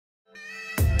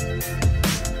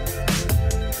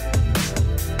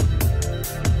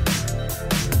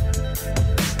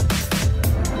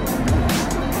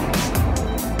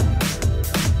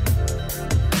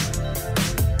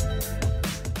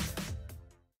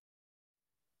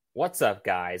What's up,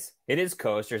 guys? It is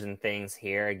Coasters and Things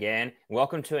here again.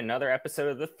 Welcome to another episode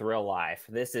of The Thrill Life.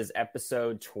 This is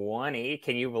episode 20.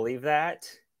 Can you believe that?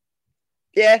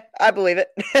 Yeah, I believe it.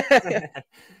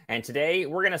 And today,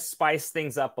 we're going to spice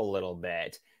things up a little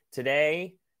bit.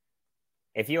 Today,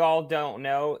 if you all don't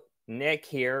know, Nick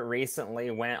here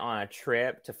recently went on a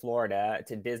trip to Florida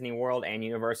to Disney World and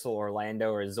Universal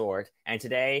Orlando Resort. And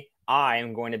today, I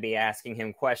am going to be asking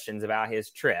him questions about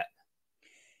his trip.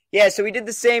 Yeah, so we did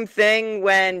the same thing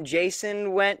when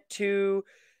Jason went to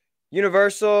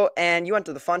Universal, and you went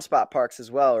to the Fun Spot parks as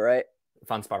well, right?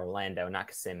 Fun Spot Orlando, not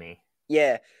Kissimmee.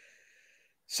 Yeah.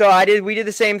 So we did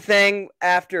the same thing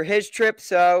after his trip,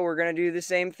 so we're going to do the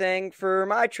same thing for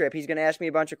my trip. He's going to ask me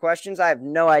a bunch of questions. I have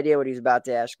no idea what he's about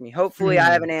to ask me. Hopefully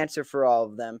I have an answer for all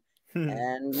of them.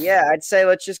 And yeah, I'd say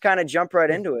let's just kind of jump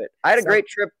right into it. I had a great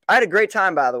trip. I had a great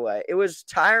time, by the way. It was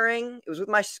tiring. It was with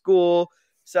my school.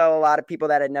 So a lot of people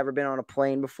that had never been on a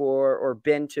plane before or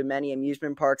been to many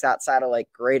amusement parks outside of like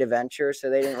Great Adventure, so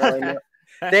they didn't really know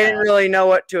they didn't really know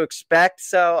what to expect.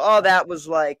 So all that was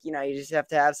like, you just have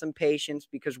to have some patience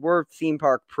because we're theme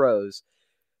park pros.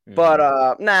 Mm-hmm. But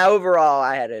overall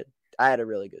I had a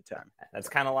really good time. That's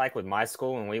kind of like with my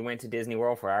school when we went to Disney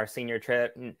World for our senior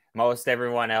trip. Most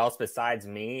everyone else besides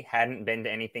me hadn't been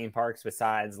to any theme parks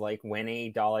besides like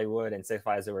Winnie, Dollywood, and Six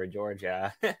Flags Over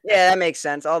Georgia. Yeah, that makes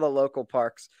sense. All the local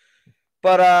parks.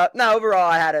 But overall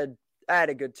I had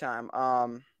a good time.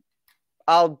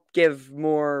 I'll give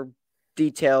more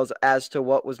details as to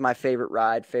what was my favorite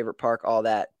ride, favorite park, all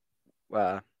that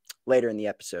later in the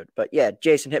episode. But yeah,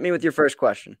 Jason, hit me with your first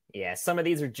question. Yeah, some of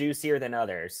these are juicier than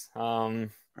others.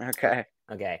 Okay.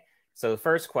 So the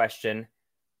first question,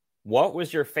 what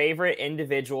was your favorite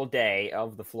individual day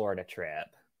of the Florida trip?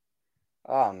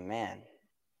 Oh, man.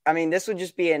 I mean, this would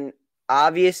just be an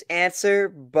obvious answer,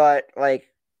 but like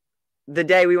the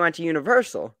day we went to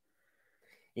Universal.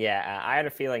 Yeah, I had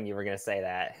a feeling you were going to say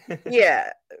that.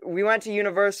 Yeah, we went to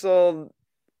Universal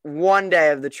one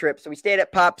day of the trip. So we stayed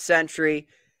at Pop Century.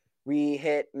 We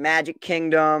hit Magic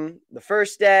Kingdom the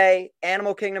first day,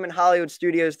 Animal Kingdom and Hollywood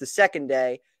Studios the second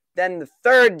day. Then the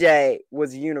third day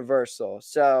was Universal.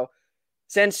 So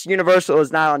since Universal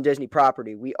is not on Disney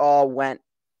property, we all went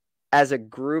as a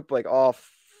group, like all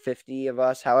 50 of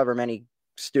us, however many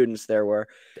students there were.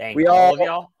 Dang,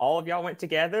 all of y'all went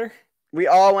together? We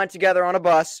all went together on a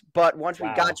bus, but once we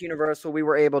got to Universal, we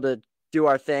were able to do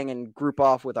our thing and group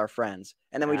off with our friends.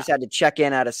 And then we just had to check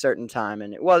in at a certain time.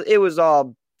 And it was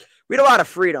all... We had a lot of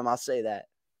freedom, I'll say that.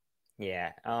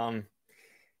 Yeah.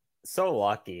 So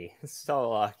lucky.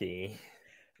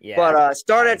 Yeah. But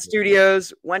started at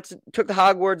Studios, took the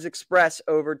Hogwarts Express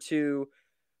over to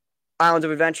Islands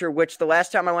of Adventure, which the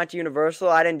last time I went to Universal,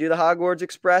 I didn't do the Hogwarts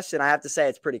Express, and I have to say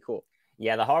it's pretty cool.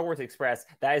 Yeah, the Hogwarts Express,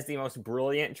 that is the most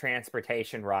brilliant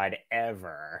transportation ride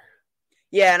ever.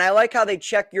 Yeah, and I like how they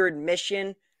check your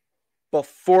admission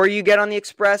before you get on the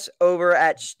Express over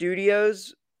at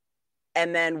Studios.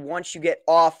 And then once you get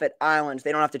off at Islands,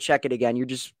 they don't have to check it again. You're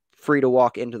just free to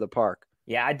walk into the park.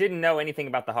 Yeah, I didn't know anything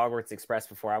about the Hogwarts Express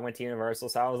before I went to Universal,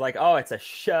 so I was like, oh, it's a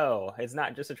show. It's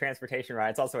not just a transportation ride.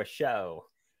 It's also a show.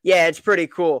 Yeah, it's pretty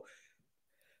cool.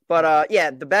 But,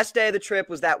 the best day of the trip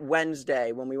was that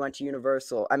Wednesday when we went to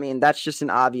Universal. I mean, that's just an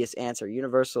obvious answer.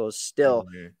 Universal is still...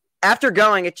 Mm-hmm. After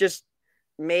going, it just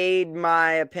made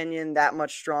my opinion that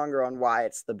much stronger on why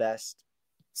it's the best.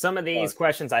 Some of these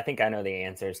questions I think I know the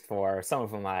answers for. Some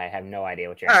of them I have no idea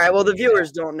what you're All right, well, the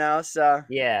viewers don't know, so...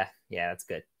 Yeah, that's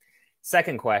good.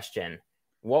 Second question.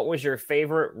 What was your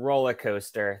favorite roller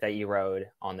coaster that you rode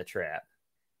on the trip?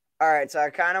 All right, so I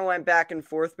kind of went back and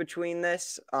forth between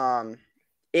this.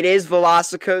 It is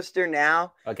Velocicoaster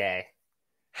now. Okay.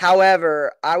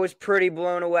 However, I was pretty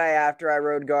blown away after I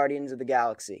rode Guardians of the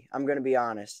Galaxy. I'm going to be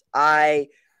honest. I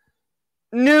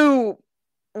knew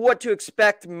what to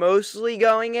expect mostly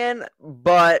going in,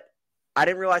 but I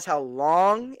didn't realize how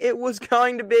long it was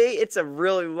going to be. It's a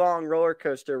really long roller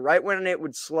coaster. Right when it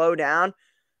would slow down,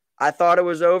 I thought it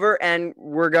was over, and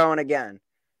we're going again.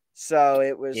 So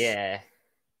it was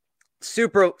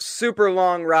super, super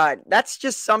long ride. That's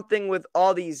just something with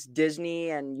all these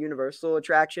Disney and Universal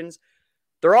attractions.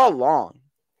 They're all long.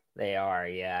 They are,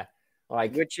 yeah.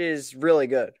 Which is really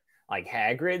good. Like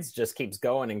Hagrid's just keeps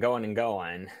going and going and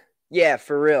going. Yeah,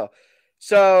 for real.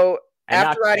 So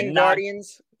after riding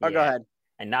Guardians, go ahead.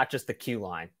 And not just the queue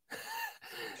line.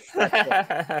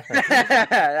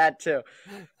 That too.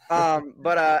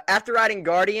 But after riding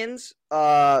Guardians,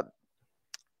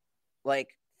 like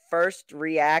first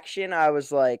reaction, I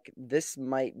was like, this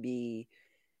might be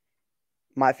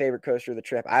my favorite coaster of the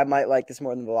trip. I might like this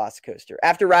more than Velocicoaster.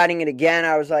 After riding it again,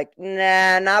 I was like,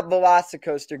 nah, not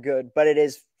Velocicoaster good, but it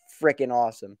is freaking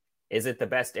awesome. Is it the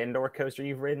best indoor coaster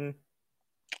you've ridden?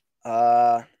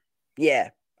 Yeah,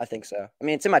 I think so. I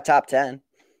mean, it's in my top 10.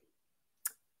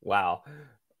 Wow.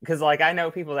 Because, like, I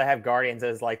know people that have Guardians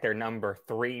as, like, their number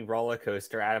 3 roller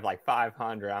coaster out of, like,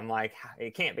 500. I'm like,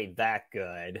 it can't be that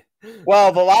good.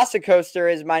 Well,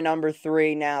 Velocicoaster is my number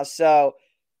 3 now. So,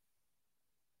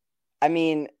 I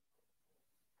mean,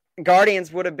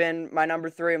 Guardians would have been my number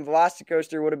 3 and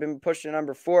Velocicoaster would have been pushed to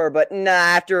number 4. But nah,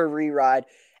 after a re-ride.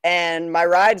 And my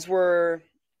rides were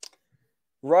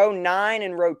row 9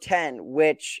 and row 10,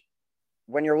 which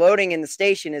when you're loading in the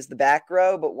station is the back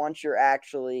row. But once you're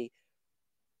actually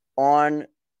on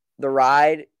the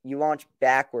ride, you launch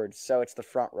backwards, so it's the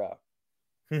front row.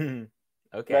 Okay.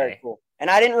 Very cool. And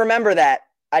I didn't remember that.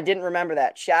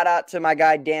 Shout out to my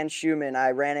guy Dan Schumann.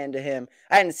 I ran into him.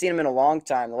 I hadn't seen him in a long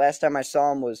time. The last time I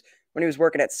saw him was when he was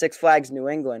working at Six Flags New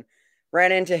England.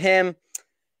 Ran into him,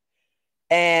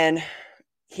 and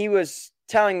he was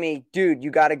telling me, dude,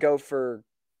 you got to go for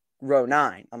row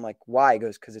 9. I'm like, why? He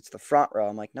goes, because it's the front row.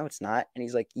 I'm like, no, it's not. And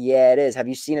he's like, yeah, it is. Have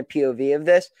you seen a POV of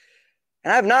this?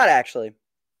 And I have not, actually.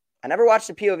 I never watched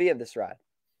a POV of this ride.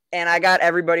 And I got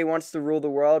Everybody Wants to Rule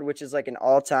the World, which is like an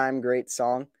all-time great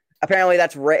song. Apparently,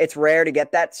 it's rare to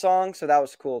get that song, so that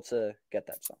was cool to get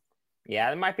that song.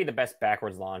 Yeah, it might be the best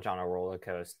backwards launch on a roller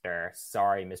coaster.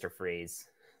 Sorry, Mr. Freeze.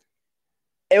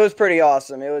 It was pretty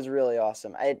awesome. It was really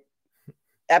awesome.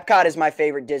 Epcot is my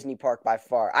favorite Disney park by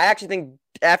far. I actually think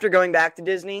after going back to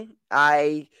Disney,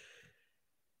 I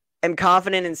am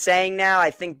confident in saying now I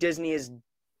think Disney is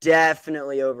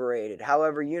definitely overrated.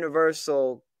 However,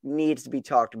 Universal needs to be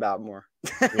talked about more.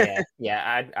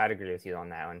 yeah, I'd agree with you on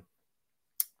that one.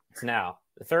 So now,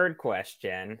 the third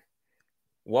question: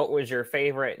 what was your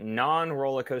favorite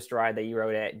non-roller coaster ride that you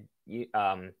rode at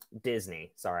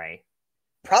Disney? Sorry,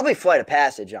 probably Flight of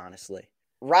Passage. Honestly,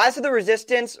 Rise of the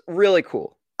Resistance, really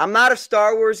cool. I'm not a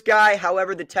Star Wars guy.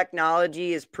 However, the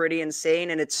technology is pretty insane,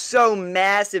 and it's so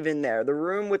massive in there. The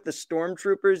room with the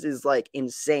stormtroopers is like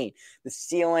insane. The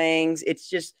ceilings,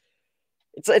 it's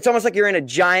almost like you're in a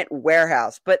giant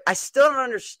warehouse. But I still don't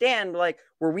understand, like,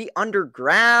 were we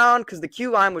underground? Because the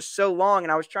queue line was so long,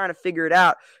 and I was trying to figure it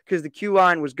out because the queue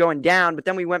line was going down, but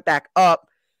then we went back up.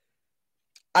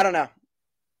 I don't know.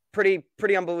 Pretty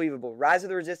unbelievable. Rise of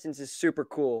the Resistance is super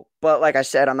cool. But like I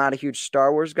said, I'm not a huge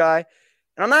Star Wars guy.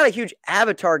 And I'm not a huge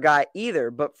Avatar guy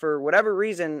either, but for whatever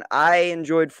reason, I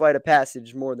enjoyed Flight of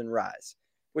Passage more than Rise,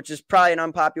 which is probably an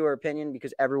unpopular opinion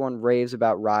because everyone raves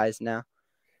about Rise now.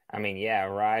 I mean, yeah,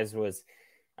 Rise was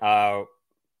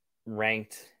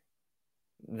ranked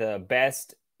the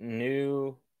best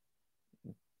new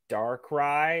dark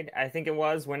ride, I think it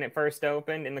was, when it first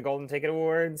opened in the Golden Ticket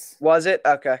Awards. Was it?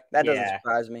 Okay, that doesn't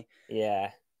surprise me.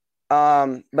 Yeah.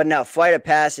 But no, Flight of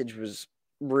Passage was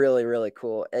really, really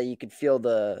cool. You could feel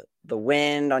the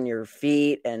wind on your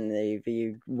feet and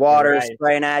the water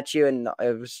spraying at you, and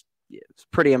it was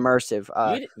pretty immersive.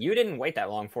 You didn't wait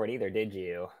that long for it either, did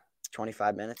you?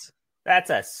 25 minutes. That's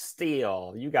a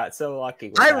steal. You got so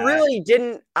lucky. Really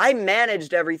didn't. I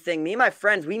managed everything. Me and my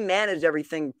friends, we managed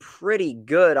everything pretty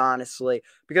good, honestly,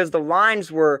 because the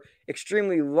lines were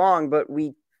extremely long, but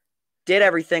we did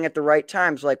everything at the right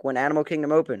times. Like when Animal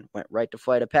Kingdom opened, went right to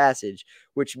Flight of Passage,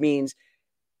 which means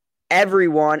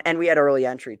everyone, and we had early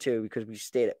entry too because we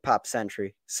stayed at Pop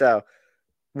Century. So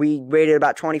we waited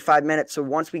about 25 minutes. So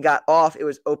once we got off, it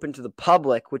was open to the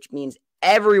public, which means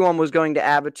everyone was going to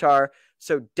Avatar.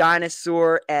 So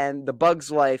Dinosaur and the Bugs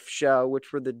Life show,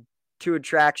 which were the 2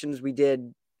 attractions we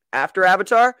did after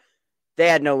Avatar, they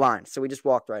had no lines. So we just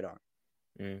walked right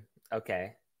on.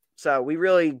 Okay. So we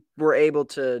really were able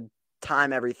to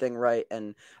time everything right.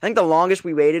 And I think the longest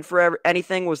we waited for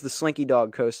anything was the Slinky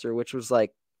Dog coaster, which was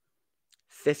like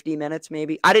 50 minutes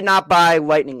maybe. I did not buy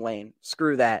Lightning Lane.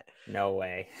 Screw that. No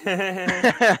way.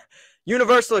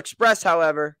 Universal Express,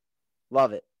 however,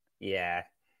 love it. Yeah.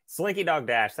 Slinky Dog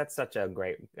Dash, that's such a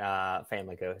great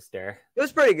family coaster. It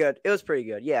was pretty good.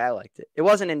 Yeah, I liked it. It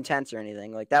wasn't intense or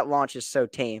anything. Like, that launch is so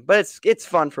tame. But it's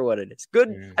fun for what it is.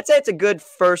 Good. I'd say it's a good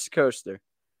first coaster.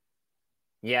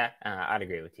 Yeah, I'd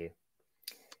agree with you.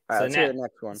 All right, let's hear the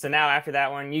next one. So now after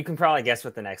that one, you can probably guess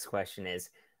what the next question is.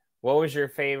 What was your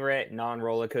favorite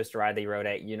non-roller coaster ride that you rode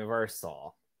at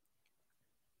Universal?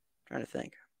 Trying to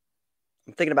think.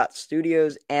 I'm thinking about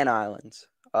studios and islands.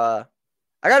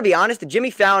 I gotta be honest, the Jimmy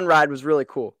Fallon ride was really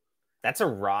cool. That's a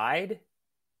ride?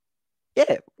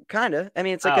 Yeah, kind of. I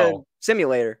mean, it's like a Oh,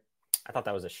 simulator. I thought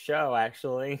that was a show,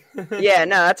 actually. Yeah,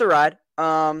 no, that's a ride.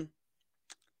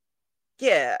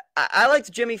 Yeah, I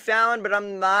liked Jimmy Fallon, but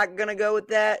I'm not gonna go with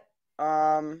that.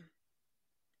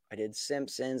 I did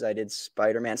Simpsons. I did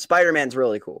Spider-Man. Spider-Man's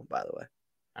really cool, by the way.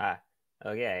 Ah,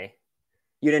 okay.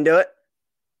 You didn't do it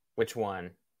Which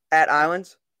one? at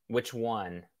Islands. Which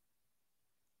one?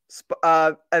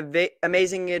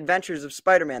 Amazing Adventures of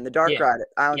Spider-Man, the Dark Yeah, Ride at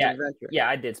Islands of yeah, Adventure. yeah.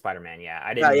 I did Spider-Man.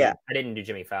 Yeah, Oh yeah. I didn't do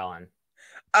Jimmy Fallon.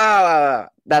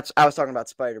 That's I was talking about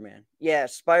Spider-Man. Yeah,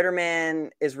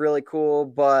 Spider-Man is really cool,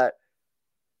 but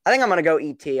I think I'm gonna go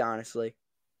ET. Honestly,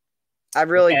 I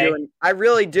really Okay, do. I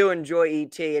really do enjoy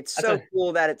ET. It's that's so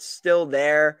cool that it's still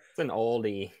there. it's an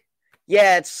oldie.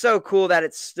 Yeah, it's so cool that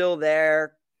it's still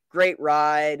there. Great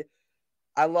ride.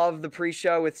 I love the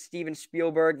pre-show with Steven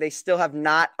Spielberg. They still have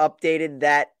not updated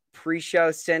that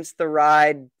pre-show since the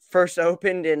ride first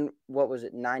opened in what was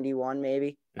it, 91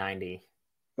 maybe? 90.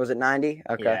 Was it 90?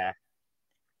 Okay. Yeah,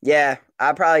 Yeah,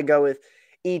 I'd probably go with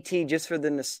ET just for the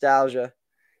nostalgia.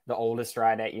 the oldest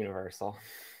ride at Universal.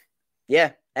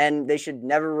 Yeah, and they should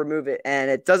never remove it. And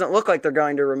it doesn't look like they're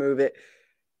going to remove it.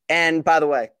 And by the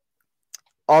way,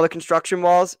 all the construction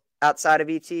walls outside of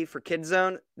ET for Kid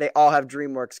Zone, they all have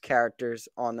DreamWorks characters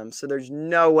on them. So there's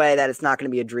no way that it's not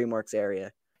going to be a DreamWorks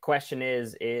area. Question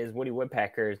is Woody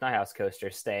Woodpecker's Night House coaster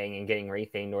staying and getting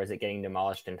rethemed, or is it getting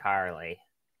demolished entirely?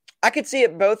 I could see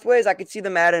it both ways. I could see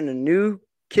them adding a new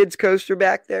kids coaster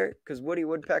back there because Woody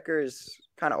Woodpecker is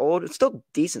kind of old. It's still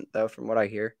decent though, from what I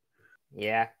hear.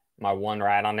 Yeah, my one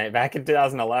ride on it back in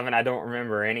 2011. I don't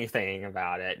remember anything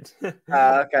about it.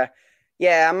 Okay.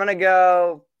 Yeah, I'm gonna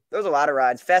go. There was a lot of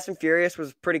rides. Fast and Furious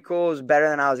was pretty cool. It was better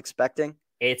than I was expecting.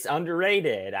 It's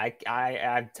underrated.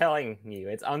 I'm telling you,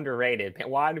 it's underrated.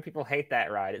 Why do people hate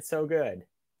that ride? It's so good.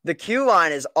 The queue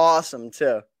line is awesome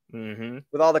too, Mm-hmm.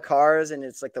 with all the cars and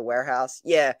it's like the warehouse.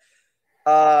 Yeah.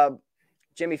 Uh,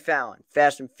 Jimmy Fallon,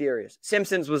 Fast and Furious.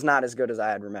 Simpsons was not as good as I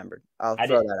had remembered. I'll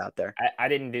throw that out there. I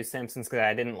didn't do Simpsons because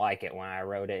I didn't like it when I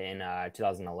wrote it in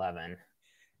 2011.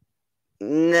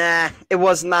 Nah, it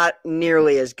was not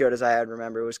nearly as good as I had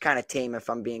remembered. It was kind of tame, if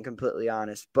I'm being completely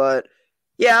honest. But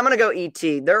yeah, I'm gonna go ET.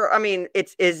 I mean,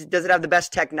 does it have the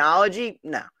best technology?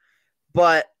 No,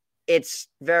 but it's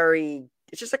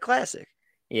just a classic.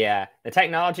 Yeah, the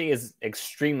technology is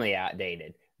extremely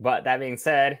outdated. But that being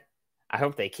said, I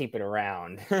hope they keep it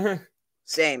around.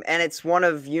 Same, and it's one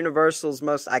of Universal's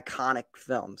most iconic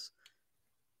films.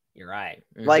 You're right.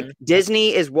 Mm-hmm. Like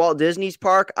Disney is Walt Disney's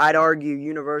park. I'd argue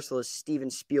Universal is Steven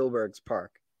Spielberg's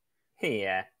park.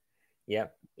 Yeah.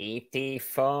 Yep. E.T.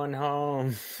 Phone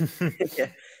Home. Yeah.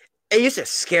 It used to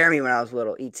scare me when I was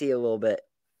little, E.T. a little bit.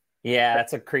 Yeah,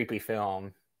 that's a creepy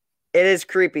film. It is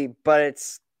creepy, but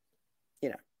it's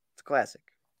a classic.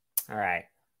 All right.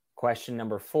 Question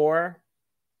number 4.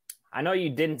 I know you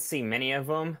didn't see many of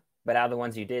them, but out of the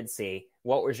ones you did see,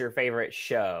 what was your favorite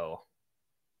show?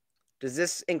 Does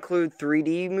this include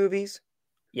 3D movies?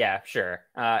 Yeah, sure.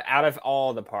 Out of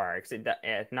all the parks,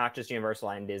 not just Universal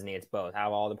and Disney, it's both. Out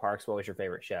of all the parks, what was your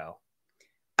favorite show?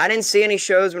 I didn't see any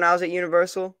shows when I was at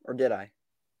Universal, or did I?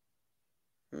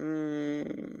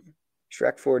 Shrek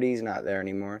 4D is not there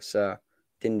anymore, so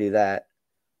didn't do that.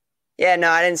 Yeah, no,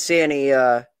 I didn't see any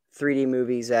 3D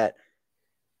movies at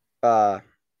or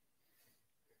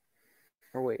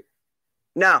wait.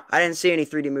 No, I didn't see any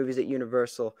 3D movies at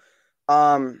Universal.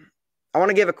 I want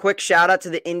to give a quick shout out to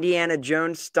the Indiana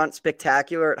Jones Stunt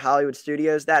Spectacular at Hollywood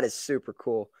Studios. That is super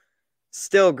cool.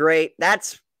 Still great.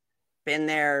 That's been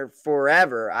there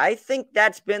forever. I think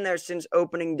that's been there since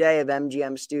opening day of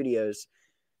MGM Studios,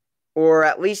 or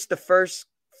at least the first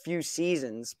few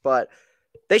seasons, but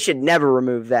they should never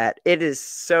remove that. It is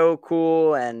so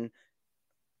cool, and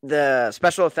the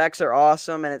special effects are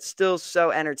awesome, and it's still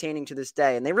so entertaining to this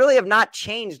day. And they really have not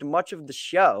changed much of the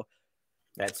show.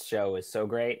 That show is so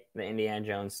great. The Indiana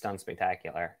Jones Stunt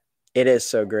Spectacular. It is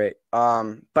so great.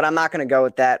 But I'm not going to go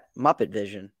with that Muppet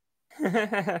Vision.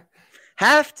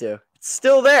 Have to. It's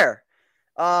still there.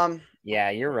 Yeah,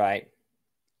 you're right.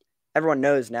 Everyone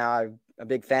knows now I'm a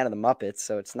big fan of the Muppets,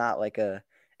 so it's not like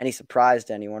any surprise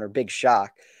to anyone or big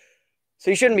shock.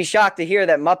 So you shouldn't be shocked to hear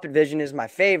that Muppet Vision is my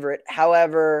favorite.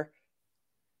 However,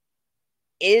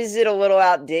 is it a little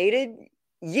outdated?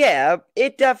 Yeah,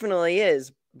 it definitely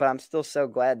is. But I'm still so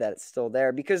glad that it's still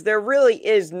there because there really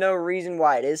is no reason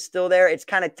why it is still there. It's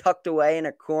kind of tucked away in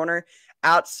a corner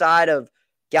outside of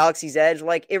Galaxy's Edge.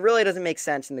 Like, it really doesn't make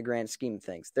sense in the grand scheme of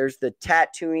things. There's the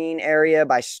Tatooine area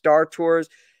by Star Tours.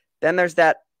 Then there's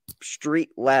that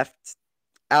street left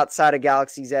outside of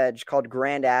Galaxy's Edge called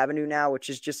Grand Avenue now, which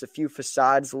is just a few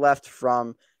facades left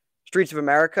from Streets of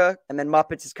America, and then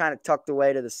Muppets is kind of tucked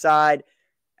away to the side,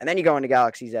 and then you go into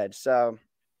Galaxy's Edge. So,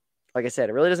 like I said,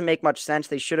 it really doesn't make much sense.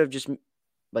 They should have just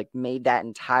like made that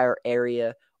entire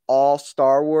area all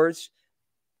Star Wars,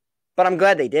 but I'm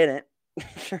glad they didn't.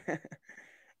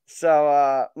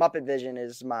 So, Muppet Vision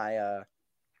is my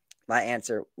my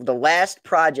answer. The last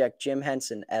project Jim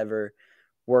Henson ever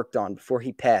worked on before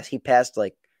he passed. He passed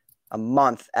like a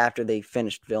month after they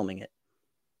finished filming it.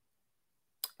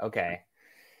 Okay.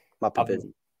 Muppet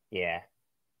Vision. Yeah.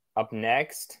 Up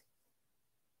next,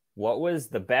 what was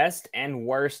the best and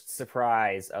worst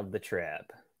surprise of the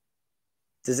trip?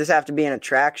 Does this have to be an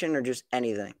attraction or just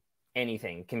anything?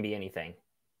 Anything. Can be anything.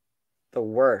 The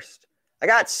worst. I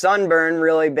got sunburned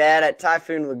really bad at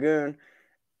Typhoon Lagoon.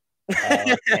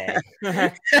 Okay.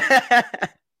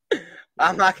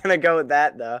 I'm not going to go with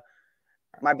that, though.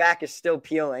 My back is still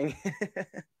peeling.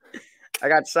 I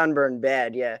got sunburned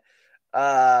bad, yeah.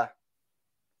 I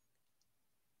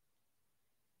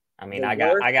mean, I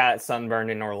got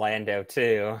sunburned in Orlando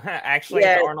too. Actually,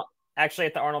 Yeah. at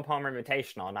the Arnold Palmer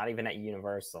Invitational, not even at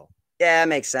Universal. Yeah, that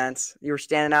makes sense. You were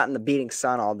standing out in the beating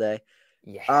sun all day.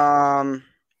 Yeah.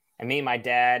 And me and my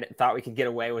dad thought we could get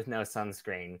away with no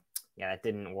sunscreen. Yeah, that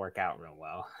didn't work out real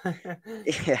well.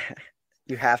 Yeah,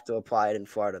 you have to apply it in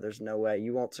Florida. There's no way.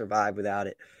 You won't survive without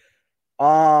it.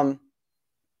 I'd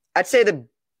say the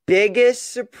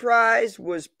biggest surprise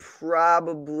was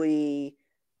probably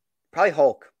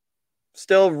Hulk.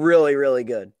 Still really, really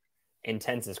good.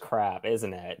 Intense as crap,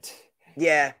 isn't it?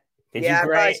 Yeah. I'd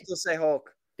probably still say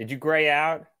Hulk. Did you gray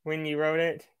out when you rode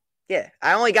it? Yeah.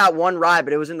 I only got one ride,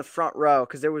 but it was in the front row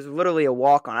because there was literally a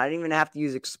walk on. I didn't even have to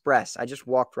use Express. I just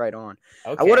walked right on.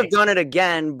 Okay. I would have done it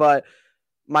again, but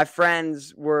my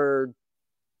friends were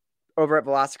over at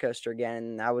Velocicoaster again,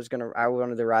 and I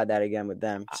wanted to ride that again with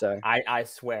them. So I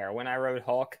swear, when I rode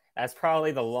Hulk, that's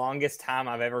probably the longest time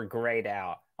I've ever grayed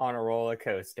out on a roller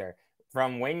coaster.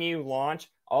 From when you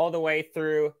launch all the way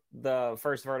through the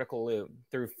first vertical loop,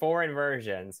 through 4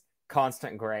 inversions,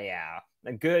 constant gray out.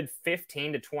 A good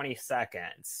 15 to 20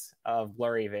 seconds of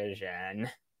blurry vision.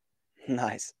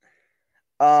 Nice.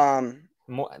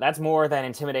 That's more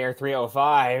than Intimidator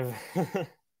 305.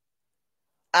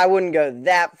 I wouldn't go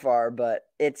that far, but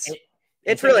it's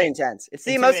really intense. It's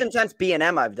the most intense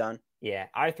B&M I've done. Yeah,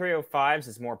 I-305s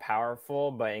is more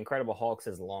powerful, but Incredible Hulk's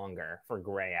is longer for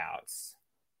gray outs.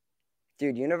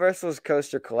 Dude, Universal's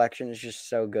coaster collection is just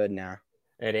so good now.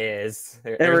 It is.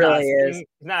 It really is. There's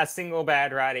not a single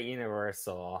bad ride at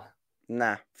Universal.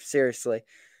 Nah, seriously.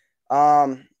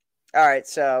 All right,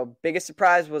 so biggest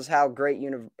surprise was how great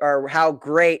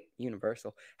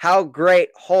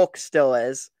Hulk still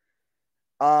is.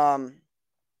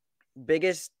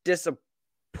 Biggest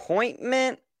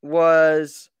disappointment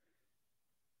was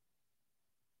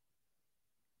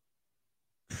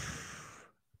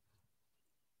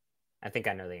I think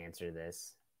I know the answer to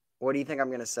this. What do you think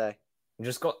I'm gonna say?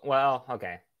 Just go. Well,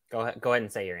 okay. Go ahead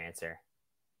and say your answer.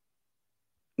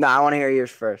 No, I want to hear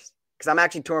yours first because I'm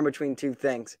actually torn between two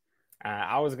things.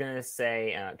 I was gonna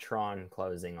say Tron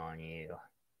closing on you.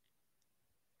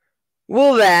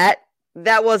 Well, that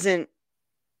wasn't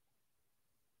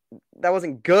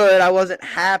good. I wasn't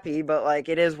happy, but like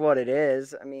it is what it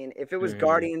is. I mean, if it was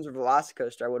Guardians or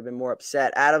Velocicoaster, I would have been more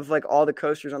upset. Out of like all the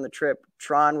coasters on the trip,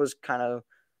 Tron was kind of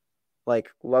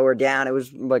like lower down. It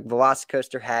was like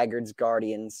Velocicoaster, Hagrid's,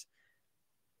 Guardians,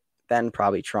 then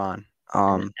probably Tron.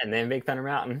 And then Big Thunder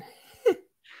Mountain.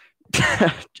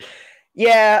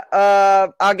 Yeah,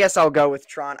 I guess I'll go with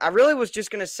Tron. I really was just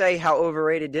gonna say how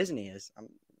overrated Disney is.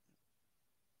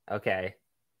 Okay.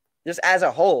 Just as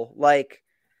a whole, like,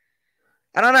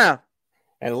 I don't know.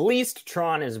 At least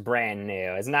Tron is brand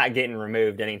new. It's not getting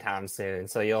removed anytime soon,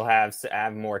 so you'll have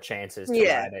more chances to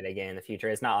ride it again in the future.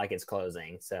 It's not like it's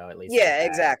closing, so at least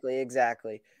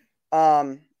exactly.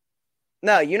 No,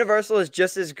 Universal is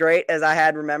just as great as I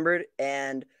had remembered,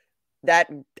 and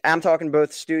that I'm talking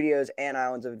both Studios and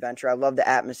Islands of Adventure. I love the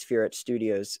atmosphere at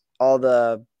Studios.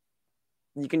 There's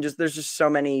just so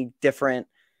many different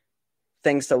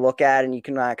things to look at, and you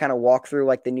can kind of walk through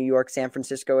like the New York, San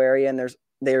Francisco area, and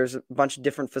there's a bunch of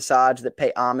different facades that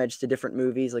pay homage to different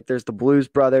movies. Like there's the Blues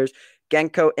Brothers,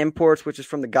 Genko Imports, which is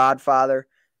from The Godfather,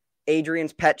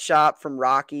 Adrian's Pet Shop from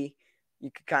Rocky.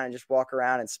 You could kind of just walk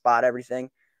around and spot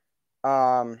everything.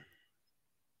 I'd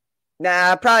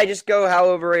probably just go how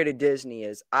overrated Disney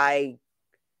is. I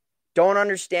don't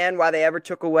understand why they ever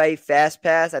took away Fast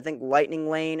Pass. I think Lightning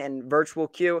Lane and Virtual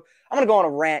Queue. I'm going to go on a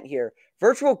rant here.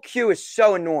 Virtual Queue is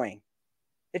so annoying.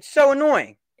 It's so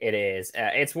annoying. It is.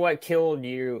 It's what killed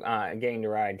you getting to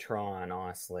ride Tron,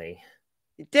 honestly.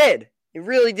 It did. It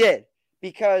really did.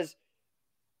 Because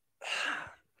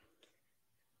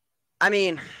I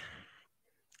mean,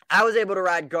 I was able to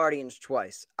ride Guardians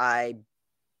twice. I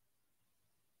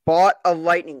bought a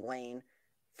Lightning Lane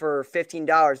for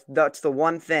 $15. That's the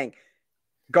one thing.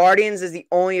 Guardians is the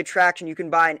only attraction you can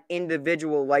buy an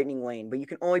individual Lightning Lane, but you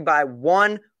can only buy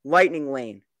one Lightning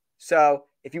Lane. So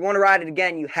if you want to ride it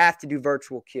again, you have to do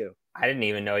virtual queue. I didn't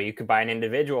even know you could buy an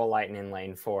individual Lightning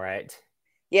Lane for it.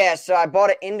 Yeah, so I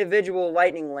bought an individual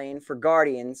Lightning Lane for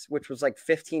Guardians, which was like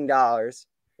 $15.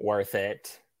 Worth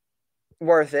it.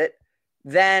 Worth it.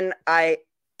 Then I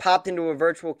popped into a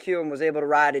virtual queue and was able to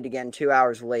ride it again 2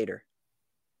 hours later.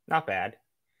 Not bad.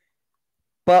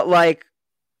 But like,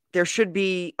 there should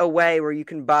be a way where you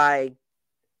can buy.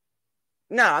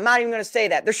 No, I'm not even going to say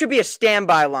that. There should be a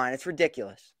standby line. It's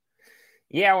ridiculous.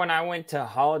 Yeah, when I went to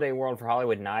Holiday World for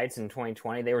Hollywood Nights in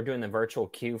 2020, they were doing the virtual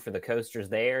queue for the coasters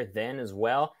there then as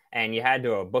well. And you had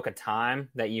to book a time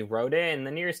that you rode in. And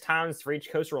the nearest times for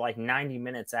each coaster were like 90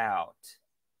 minutes out.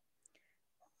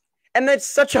 And that's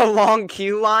such a long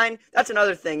queue line. That's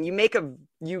another thing. You make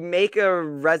a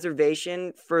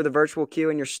reservation for the virtual queue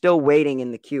and you're still waiting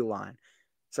in the queue line.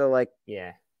 So like,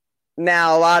 yeah.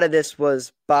 Now a lot of this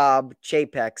was Bob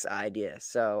Chapek's idea.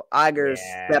 So Iger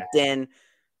stepped in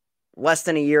less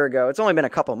than a year ago. It's only been a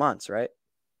couple months, right?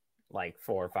 Like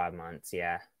 4 or 5 months,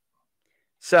 yeah.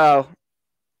 So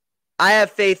I have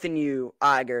faith in you,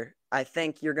 Iger. I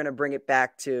think you're going to bring it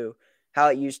back to how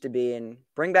it used to be and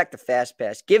bring back the Fast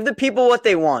Pass. Give the people what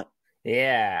they want.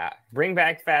 Yeah, bring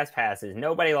back Fast Passes.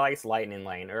 Nobody likes Lightning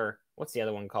Lane, or what's the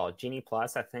other one called? Genie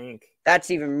Plus, I think. That's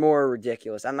even more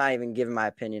ridiculous. I'm not even giving my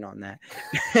opinion on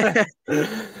that.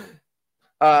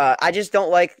 I just don't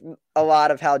like a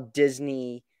lot of how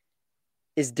Disney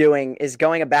is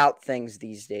going about things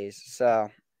these days. So,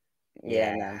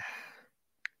 yeah, man.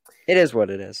 It is what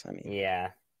it is. I mean,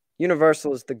 yeah.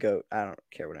 Universal is the GOAT. I don't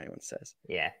care what anyone says.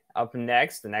 Yeah. Up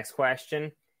next, the next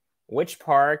question. Which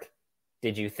park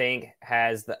did you think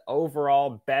has the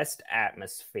overall best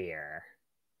atmosphere?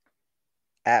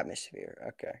 Atmosphere.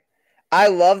 Okay. I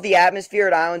love the atmosphere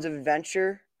at Islands of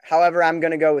Adventure. However, I'm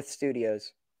going to go with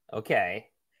Studios. Okay.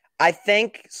 I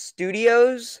think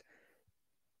Studios,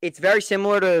 it's very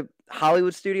similar to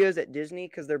Hollywood Studios at Disney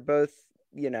because they're both,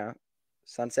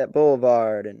 Sunset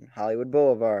Boulevard and Hollywood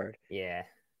Boulevard. Yeah.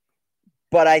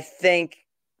 But I think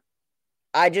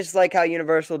I just like how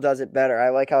Universal does it better. I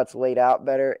like how it's laid out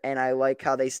better, and I like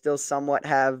how they still somewhat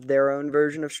have their own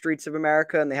version of Streets of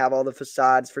America, and they have all the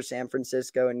facades for San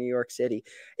Francisco and New York City.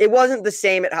 It wasn't the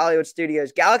same at Hollywood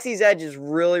Studios. Galaxy's Edge is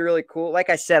really, really cool. Like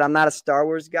I said, I'm not a Star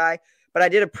Wars guy, but I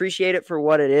did appreciate it for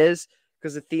what it is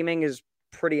because the theming is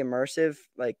pretty immersive.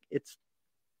 Like, it's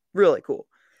really cool.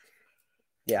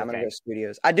 Yeah, I'm going to go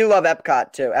Studios. I do love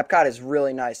Epcot, too. Epcot is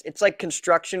really nice. It's like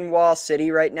Construction Wall City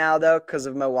right now, though, because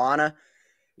of Moana.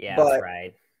 Yeah, that's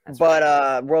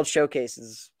right. World Showcase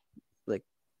is, like,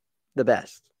 the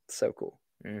best. It's so cool.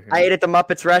 Mm-hmm. I ate at the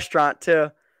Muppets restaurant, too.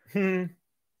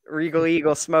 Regal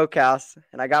Eagle Smokehouse.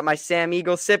 And I got my Sam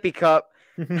Eagle sippy cup.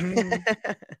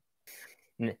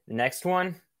 Next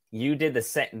one. You did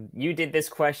this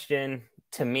question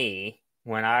to me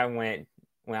when I went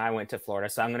to Florida,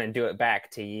 so I'm going to do it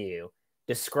back to you.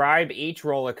 Describe each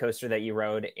roller coaster that you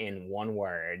rode in one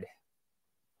word.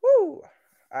 Woo!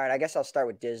 All right, I guess I'll start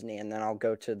with Disney, and then I'll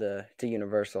go to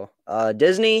Universal.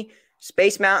 Disney,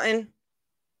 Space Mountain,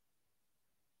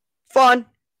 fun.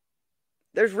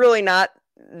 There's really not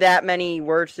that many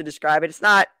words to describe it. It's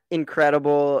not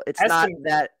incredible. It's not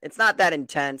that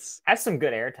intense. Has some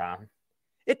good airtime.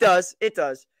 It does.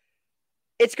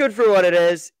 It's good for what it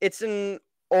is. It's an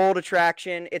old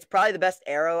attraction. It's probably the best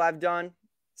Arrow I've done.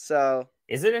 So,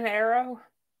 is it an Arrow?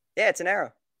 Yeah, it's an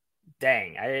Arrow.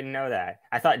 Dang, I didn't know that.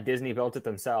 I thought Disney built it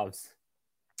themselves.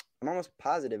 I'm almost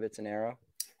positive it's an Arrow.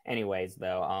 Anyways,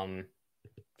 though,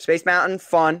 Space Mountain,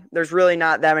 fun. There's really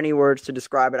not that many words to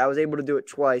describe it. I was able to do it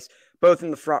twice, both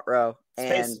in the front row.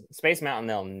 Space Mountain,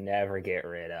 they'll never get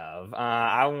rid of.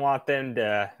 I want them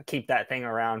to keep that thing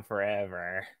around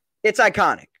forever. It's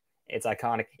iconic. It's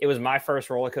iconic. It was my first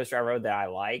roller coaster I rode that I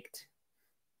liked.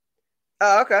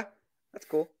 Oh, okay. That's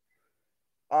cool.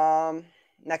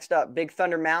 Next up, Big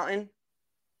Thunder Mountain.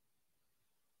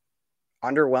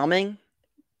 Underwhelming.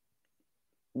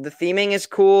 The theming is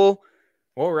cool.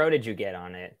 What row did you get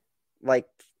on it? Like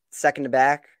second to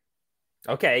back.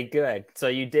 Okay, good. So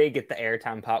you did get the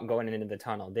airtime pop going into the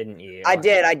tunnel, didn't you? I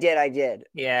did.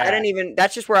 Yeah. I didn't even.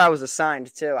 That's just where I was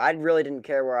assigned too. I really didn't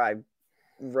care where I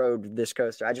rode this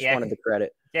coaster. I just wanted the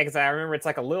credit. Yeah, because I remember it's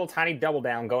like a little tiny double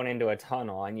down going into a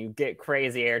tunnel, and you get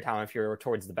crazy airtime if you're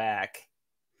towards the back.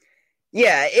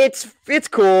 Yeah, it's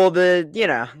cool. The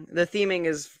theming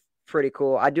is pretty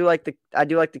cool. I do like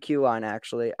the queue line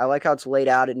actually. I like how it's laid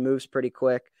out. It moves pretty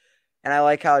quick, and I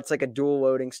like how it's like a dual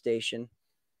loading station.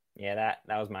 Yeah, that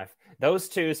was those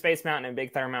two, Space Mountain and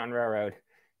Big Thunder Mountain Railroad.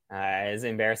 As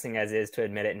embarrassing as it is to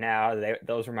admit it now,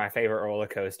 those were my favorite roller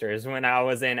coasters when I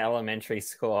was in elementary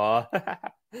school.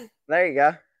 There you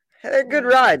go. They're good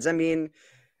rides. I mean,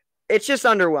 it's just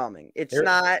underwhelming. It's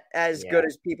not as good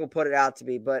as people put it out to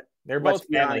be, but they're both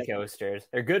family coasters.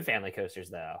 They're good family coasters,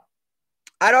 though.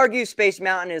 I'd argue Space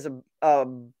Mountain is a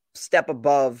step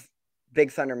above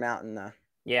Big Thunder Mountain, though.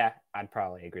 Yeah, I'd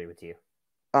probably agree with you.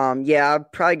 Yeah,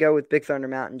 I'd probably go with Big Thunder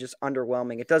Mountain. Just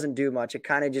underwhelming. It doesn't do much. It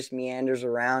kind of just meanders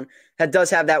around. That does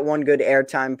have that one good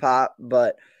airtime pop,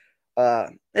 but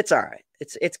it's all right.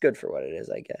 It's good for what it is,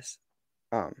 I guess.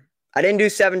 I didn't do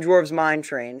Seven Dwarfs Mine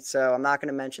Train, so I'm not going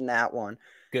to mention that one.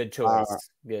 Good choice.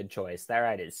 Good choice. That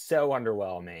ride is so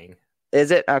underwhelming.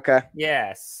 Is it? Okay.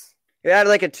 Yes. It had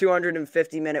like a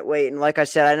 250-minute wait, and like I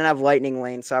said, I didn't have Lightning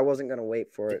Lane, so I wasn't going to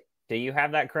wait for it. Do you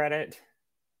have that credit?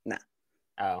 No.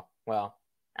 Oh, well.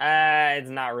 It's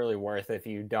not really worth if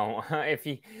you don't.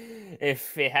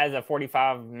 If it has a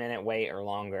 45-minute wait or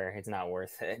longer, it's not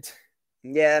worth it.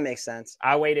 Yeah, that makes sense.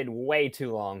 I waited way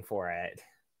too long for it.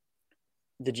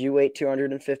 Did you wait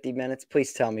 250 minutes?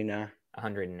 Please tell me no.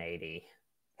 180.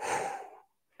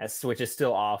 Which is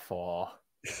still awful.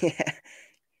 Yeah.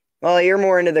 Well, you're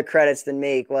more into the credits than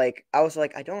me. Like, I was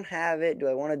like, I don't have it. Do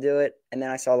I want to do it? And then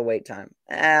I saw the wait time.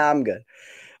 I'm good.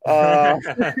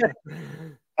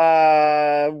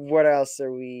 What else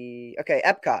are we? Okay,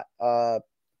 Epcot.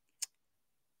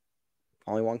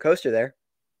 Only one coaster there.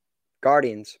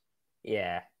 Guardians.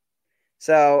 Yeah.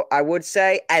 So I would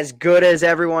say as good as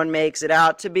everyone makes it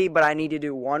out to be, but I need to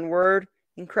do one word: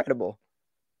 incredible.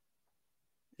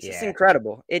 It's just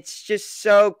incredible. It's just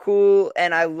so cool,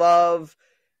 and I love.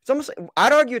 It's almost.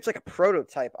 I'd argue it's like a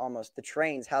prototype almost. The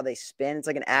trains, how they spin. It's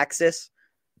like an axis.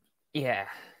 Yeah.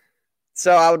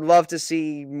 So I would love to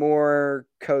see more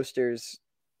coasters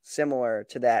similar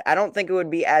to that. I don't think it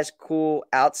would be as cool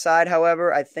outside.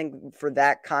 However, I think for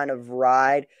that kind of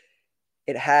ride,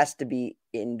 it has to be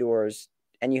indoors,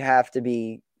 and you have to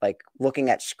be like looking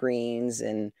at screens,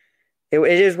 and it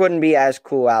just wouldn't be as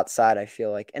cool outside. I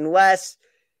feel like unless,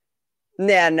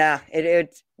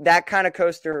 that kind of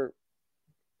coaster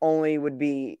only would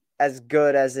be as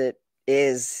good as it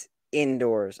is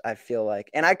indoors. I feel like,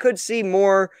 and I could see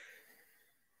more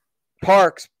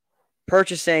parks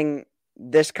purchasing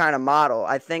this kind of model.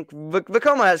 I think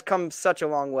Vekoma has come such a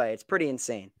long way. It's pretty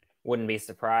insane. Wouldn't be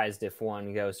surprised if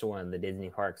one goes to one of the Disney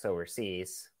parks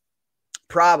overseas.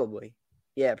 Probably.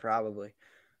 Yeah, probably.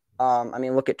 I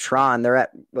mean, look at Tron. They're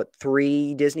at,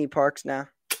 3 Disney parks now?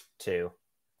 2.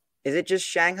 Is it just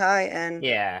Shanghai and...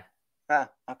 Yeah.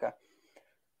 Okay.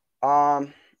 All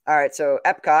right, so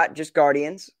Epcot, just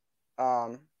Guardians.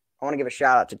 I want to give a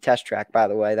shout out to Test Track, by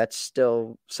the way. That's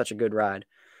still such a good ride.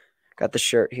 Got the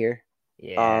shirt here.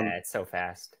 Yeah, it's so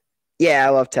fast. Yeah, I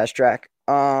love Test Track.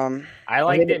 I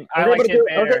liked it. I liked it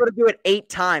better. I was able to do it 8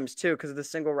 times too because of the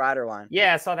single rider line.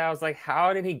 Yeah, I saw that. I was like,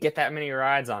 how did he get that many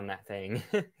rides on that thing?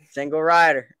 Single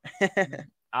rider.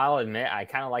 I'll admit, I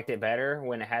kind of liked it better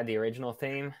when it had the original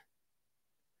theme.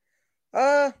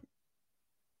 I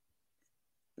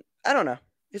don't know.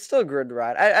 It's still a good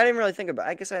ride. I didn't really think about.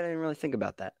 I guess I didn't really think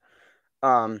about that.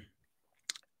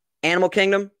 Animal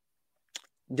Kingdom.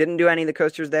 Didn't do any of the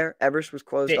coasters there. Everest was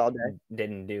closed all day.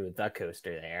 Didn't do the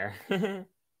coaster there.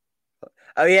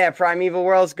 Oh yeah, Primeval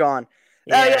World's gone.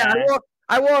 Yeah. Oh yeah,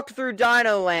 I walked through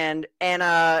Dino Land,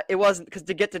 and it wasn't because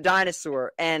to get to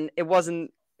Dinosaur, and it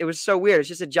wasn't. It was so weird. It's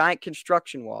just a giant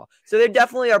construction wall. So they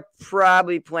definitely are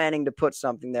probably planning to put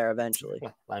something there eventually.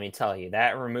 Let me tell you,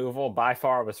 that removal by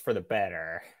far was for the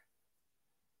better.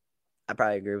 I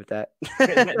probably agree with that.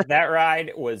 That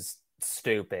ride was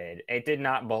stupid. It did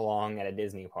not belong at a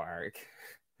Disney park.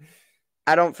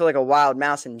 I don't feel like a wild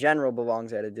mouse in general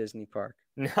belongs at a Disney park.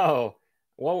 No.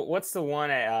 Well, what's the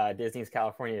one at Disney's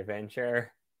California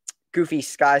Adventure? Goofy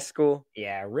Sky School.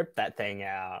 Yeah, rip that thing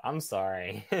out. I'm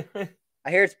sorry. I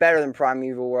hear it's better than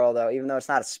Primeval World, though, even though it's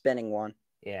not a spinning one.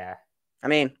 Yeah. I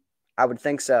mean, I would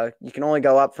think so. You can only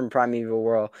go up from Primeval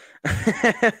World.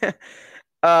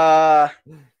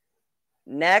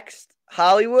 Next,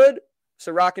 Hollywood.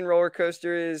 So Rock and Roller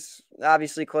Coaster is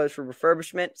obviously closed for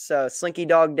refurbishment. So Slinky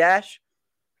Dog Dash.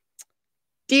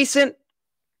 Decent.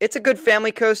 It's a good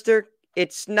family coaster.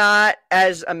 It's not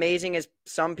as amazing as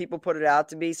some people put it out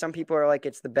to be. Some people are like,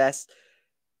 it's the best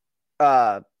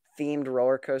themed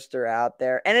roller coaster out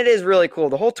there. And it is really cool.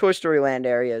 The whole Toy Story Land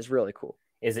area is really cool.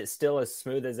 Is it still as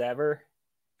smooth as ever?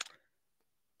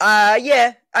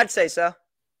 Yeah, I'd say so.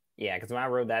 Yeah, because when I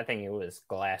rode that thing, it was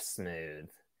glass smooth.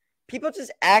 people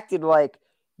just acted like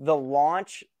the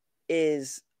launch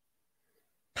is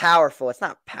powerful. It's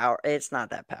not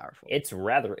that powerful. It's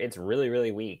really,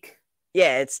 really weak.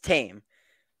 Yeah, it's tame.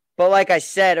 But like I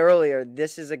said earlier,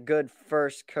 this is a good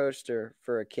first coaster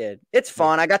for a kid. It's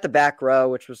fun. I got the back row,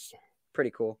 which was pretty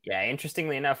cool. Yeah,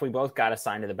 interestingly enough, we both got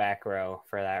assigned to the back row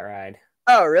for that ride.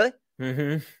 Oh, really?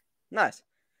 Mm-hmm. Nice.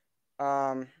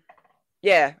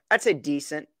 Yeah, I'd say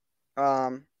decent.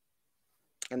 And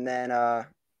then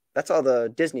that's all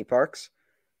the Disney parks,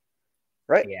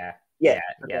 right? Yeah. Yeah.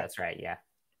 Yeah, that's right. Yeah.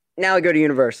 Now we go to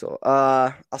Universal.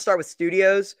 I'll start with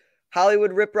Studios.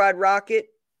 Hollywood Rip Ride Rocket.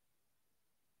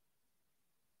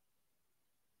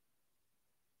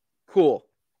 Cool.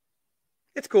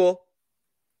 It's cool.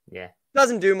 Yeah.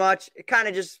 Doesn't do much. It kind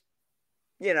of just,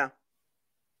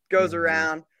 goes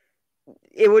around.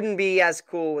 It wouldn't be as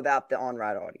cool without the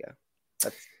on-ride audio.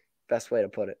 That's the best way to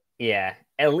put it. Yeah.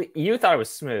 You thought it was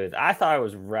smooth. I thought it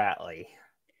was rattly.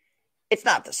 It's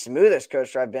not the smoothest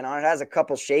coaster I've been on. It has a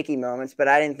couple shaky moments, but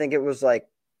I didn't think it was like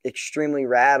extremely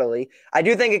rattly. I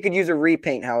do think it could use a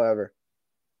repaint, however.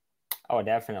 Oh,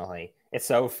 definitely. It's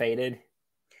so faded.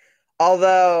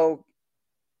 Although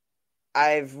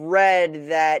I've read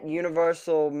that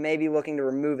Universal may be looking to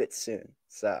remove it soon.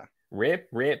 So rip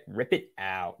it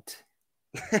out.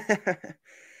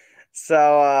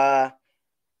 So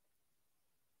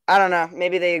I don't know.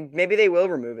 Maybe they will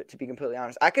remove it, to be completely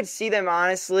honest. I could see them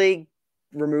honestly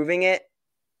removing it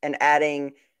and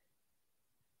adding,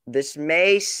 this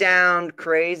may sound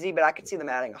crazy, but I could see them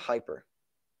adding a hyper.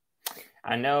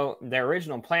 I know their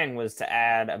original plan was to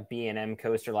add a B&M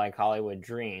coaster like Hollywood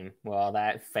Dream. Well,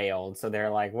 that failed. So they're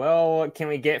like, well, what can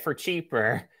we get for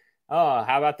cheaper? Oh,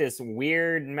 how about this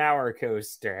weird Mauer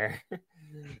coaster?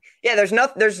 Yeah,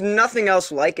 there's nothing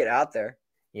else like it out there.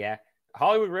 Yeah.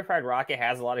 Hollywood Rip Ride Rocket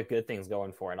has a lot of good things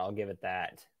going for it. I'll give it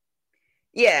that.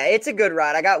 Yeah, it's a good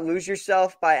ride. I got Lose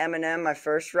Yourself by Eminem, my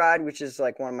first ride, which is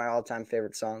like one of my all-time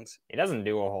favorite songs. It doesn't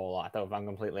do a whole lot, though, if I'm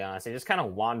completely honest. It just kind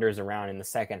of wanders around in the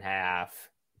second half.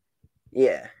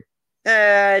 Yeah,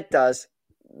 it does.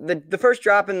 The first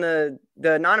drop in the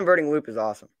non-inverting loop is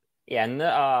awesome. Yeah, and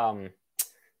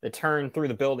the turn through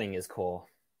the building is cool.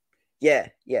 Yeah.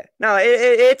 No,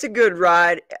 it's a good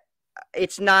ride.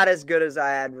 It's not as good as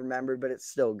I had remembered, but it's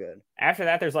still good. After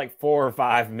that, there's like 4 or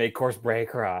 5 mid-course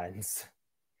brake rides.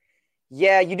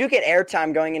 Yeah, you do get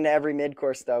airtime going into every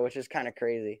mid-course, though, which is kind of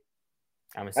crazy.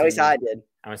 At least I did.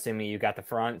 I'm assuming you got the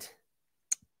front?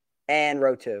 And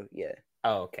row 2, yeah.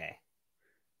 Oh, okay.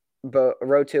 But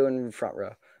row 2 and front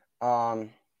row.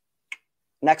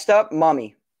 Next up,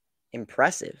 Mummy.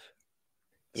 Impressive.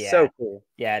 Yeah. So cool.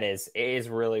 Yeah, it is. It is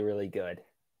really, really good.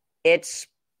 It's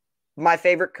my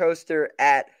favorite coaster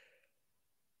at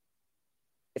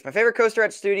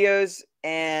Studios,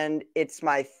 and it's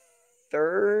my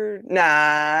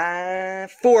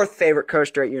fourth favorite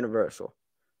coaster at Universal.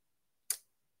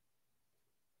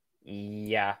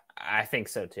 Yeah, I think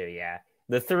so too. Yeah,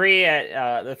 the three at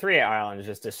Islands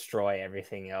just destroy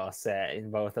everything else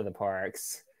in both of the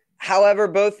parks. However,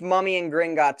 both Mummy and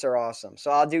Gringotts are awesome,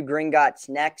 so I'll do Gringotts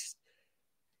next.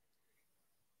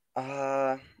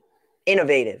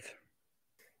 Innovative.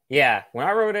 Yeah, when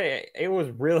I rode it, it was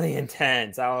really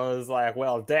intense. I was like,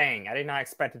 well, dang, I did not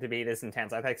expect it to be this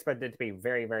intense. I expected it to be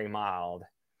very, very mild.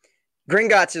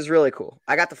 Gringotts is really cool.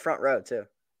 I got the front row, too.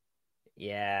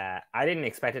 Yeah, I didn't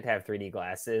expect it to have 3D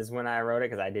glasses when I rode it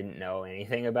because I didn't know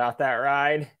anything about that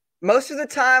ride. Most of the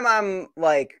time, I'm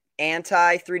like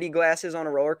anti 3D glasses on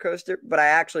a roller coaster, but I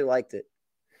actually liked it.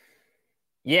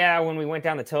 Yeah, when we went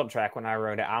down the tilt track when I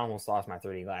rode it, I almost lost my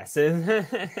 3D glasses.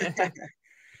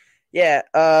 Yeah,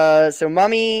 so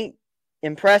Mummy,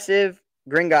 impressive.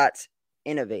 Gringotts,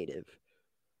 innovative.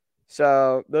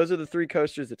 So those are the 3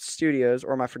 coasters at Studios,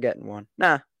 or am I forgetting one?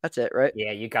 Nah, that's it, right?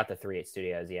 Yeah, you got the 3 at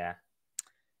Studios, yeah.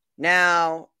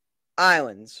 Now,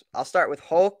 Islands. I'll start with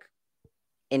Hulk,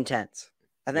 intense.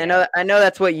 I know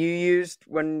that's what you used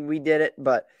when we did it,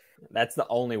 but that's the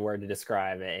only word to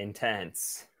describe it,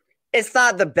 intense. It's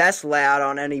not the best layout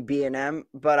on any B&M,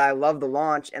 but I love the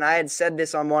launch. And I had said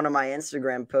this on one of my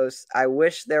Instagram posts. I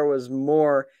wish there was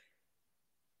more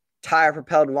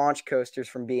tire-propelled launch coasters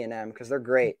from B&M because they're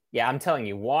great. Yeah, I'm telling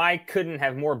you, why couldn't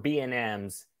have more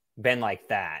B&Ms been like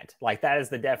that? Like, that is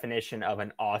the definition of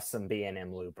an awesome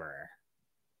B&M looper.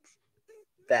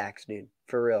 Facts, dude.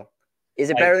 For real. Is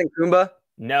it better than Kumba?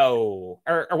 No.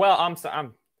 Well, I'm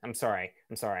sorry.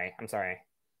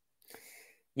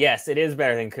 Yes, it is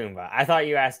better than Kumba. I thought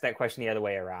you asked that question the other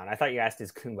way around. I thought you asked,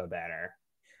 is Kumba better?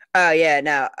 Oh, yeah.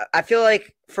 Now, I feel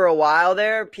like for a while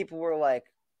there, people were like,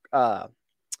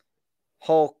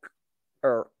 Hulk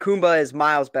or Kumba is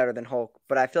miles better than Hulk,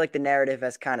 but I feel like the narrative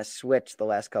has kind of switched the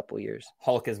last couple years.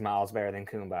 Hulk is miles better than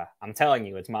Kumba. I'm telling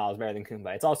you, it's miles better than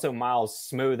Kumba. It's also miles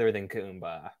smoother than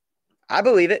Kumba. I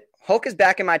believe it. Hulk is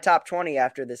back in my top 20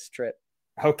 after this trip.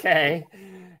 Okay.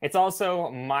 It's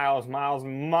also miles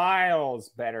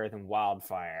better than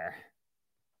Wildfire.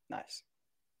 Nice.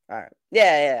 All right.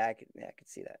 Yeah, I could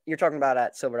see that. You're talking about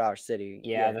at Silver Dollar City.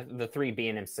 Yeah. The three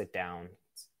B&M sit down.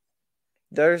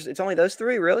 It's only those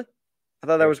three, really? I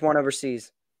thought there was one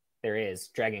overseas. There is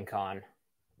Dragon Con.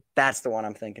 That's the one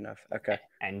I'm thinking of. Okay.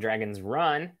 And Dragon's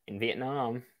Run in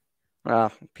Vietnam.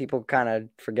 Well, people kind of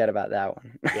forget about that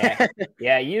one. Yeah.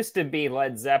 It used to be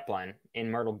Led Zeppelin in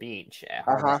Myrtle Beach at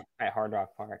Hard Rock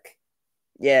Park.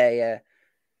 Yeah.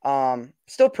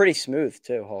 Still pretty smooth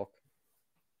too, Hulk.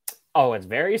 Oh, it's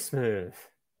very smooth.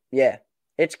 Yeah,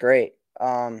 it's great.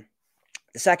 The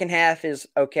second half is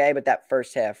okay, but that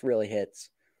first half really hits.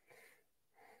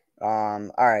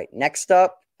 All right. Next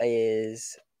up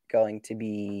is going to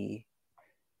be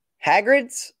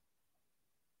Hagrid's.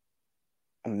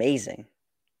 Amazing.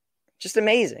 Just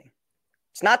amazing.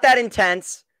 It's not that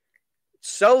intense.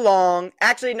 So long.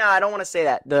 Actually, no, I don't want to say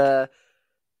that. The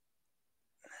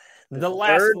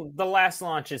last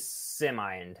launch is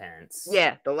semi-intense.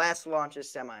 Yeah, the last launch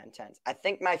is semi-intense. I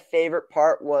think my favorite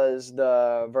part was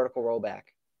the vertical rollback.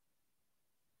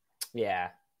 Yeah.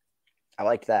 I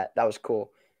liked that. That was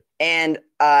cool. And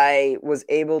I was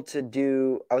able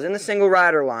to I was in the single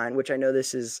rider line, which I know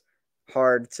this is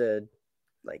hard to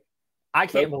like. I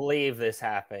can't believe this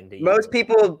happened to you. Most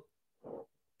people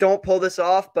don't pull this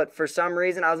off, but for some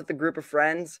reason I was with a group of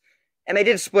friends and they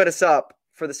did split us up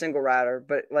for the single rider,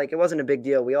 but like it wasn't a big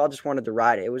deal. We all just wanted to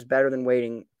ride it. It was better than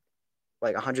waiting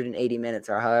like 180 minutes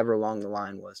or however long the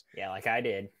line was. Yeah, like I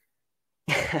did.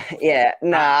 Yeah,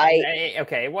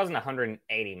 okay, it wasn't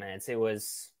 180 minutes. It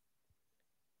was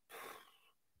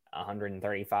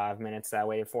 135 minutes that I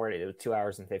waited for it. It was 2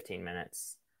 hours and 15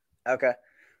 minutes. Okay.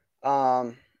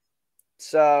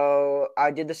 So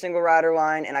I did the single rider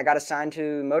line and I got assigned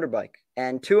to motorbike.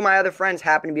 And two of my other friends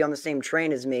happened to be on the same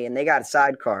train as me and they got a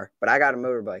sidecar, but I got a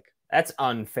motorbike. That's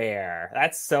unfair.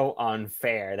 That's so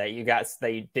unfair that you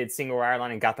did single rider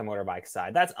line and got the motorbike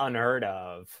side. That's unheard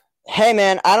of. Hey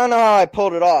man, I don't know how I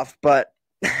pulled it off, but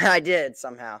I did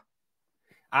somehow.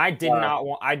 I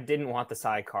didn't want the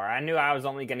sidecar. I knew I was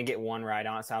only going to get one ride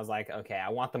on it, so I was like, okay, I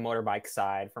want the motorbike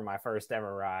side for my first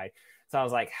ever ride. So I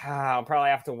was like, I'll probably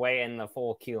have to wait in the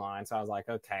full queue line. So I was like,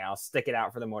 okay, I'll stick it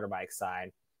out for the motorbike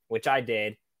side, which I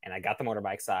did, and I got the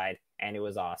motorbike side, and it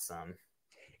was awesome.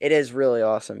 It is really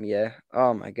awesome, yeah.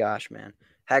 Oh my gosh, man.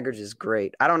 Hagrid's is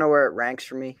great. I don't know where it ranks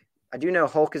for me. I do know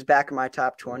Hulk is back in my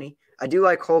top 20. I do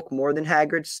like Hulk more than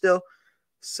Hagrid still.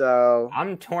 So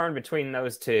I'm torn between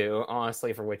those two,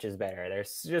 honestly, for which is better. They're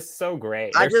just so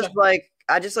great. I just like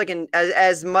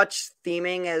as much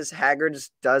theming as Hagrid's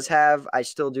does have, I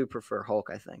still do prefer Hulk,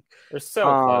 I think. They're so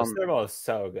close. They're both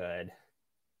so good.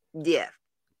 Yeah.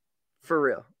 For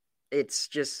real. It's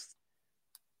just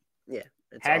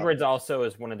Hagrid's also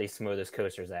is one of the smoothest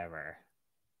coasters ever.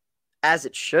 As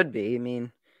it should be. I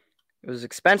mean, it was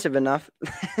expensive enough.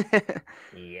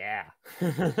 Yeah.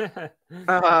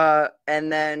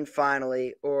 And then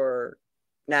finally,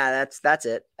 that's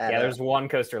it. There's one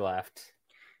coaster left.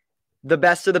 The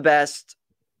best of the best,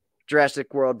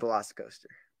 Jurassic World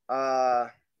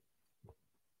Velocicoaster.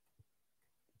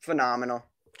 Phenomenal.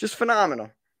 Just phenomenal.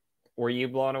 Were you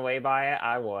blown away by it?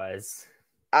 I was.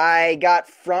 I got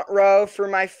front row for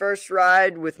my first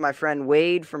ride with my friend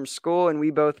Wade from school, and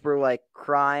we both were like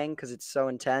crying because it's so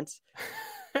intense.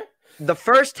 The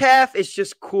first half is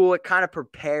just cool. It kind of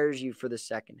prepares you for the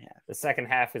second half. The second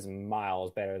half is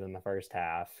miles better than the first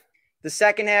half. The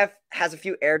second half has a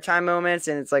few airtime moments,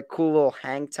 and it's like cool little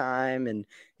hang time, and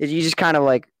you just kind of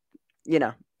like,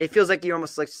 it feels like you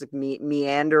almost like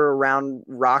meander around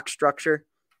rock structure.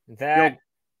 You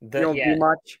don't do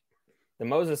much. The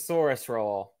Mosasaurus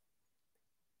roll,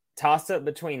 toss up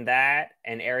between that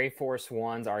and Air Force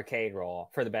One's arcade roll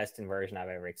for the best inversion I've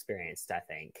ever experienced, I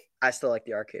think. I still like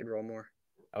the arcade roll more.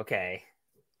 Okay.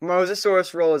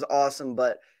 Mosasaurus roll is awesome,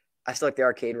 but I still like the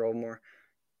arcade roll more.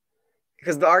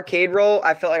 Because the arcade roll,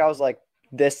 I felt like I was like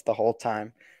this the whole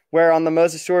time. Where on the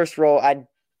Mosasaurus roll, I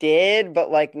did, but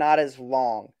like not as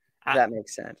long. If that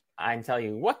makes sense. I can tell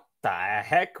you, what the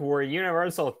heck were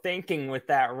Universal thinking with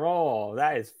that roll?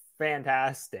 That is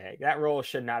fantastic. That roll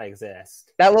should not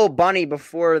exist. That little bunny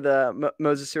before the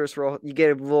Mosasaurus roll, you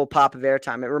get a little pop of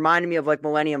airtime. It reminded me of like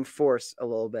Millennium Force a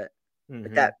little bit.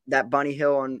 Mm-hmm. That bunny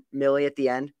hill on Millie at the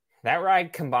end. That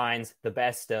ride combines the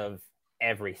best of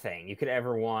everything you could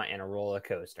ever want in a roller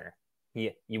coaster.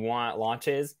 You want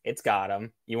launches? It's got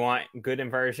them. You want good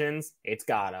inversions? It's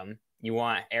got them. You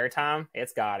want airtime?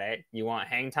 It's got it. You want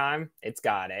hang time? It's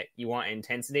got it. You want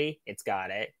intensity? It's got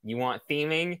it. You want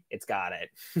theming? It's got it.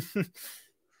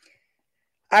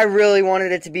 I really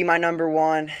wanted it to be my number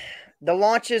one. The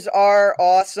launches are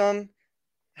awesome.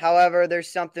 However,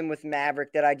 there's something with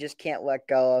Maverick that I just can't let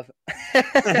go of.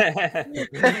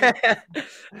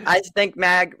 I think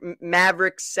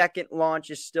Maverick's second launch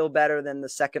is still better than the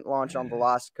second launch on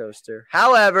Velocicoaster.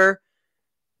 However,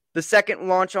 the second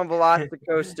launch on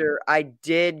Velocicoaster, I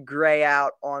did gray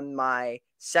out on my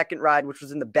second ride, which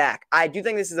was in the back. I do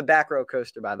think this is a back row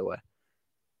coaster, by the way.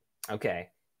 Okay.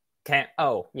 It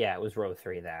was row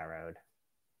 3 that road.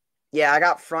 Yeah, I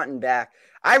got front and back.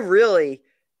 I really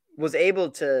was able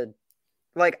to,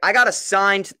 I got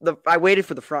assigned I waited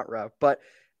for the front row, but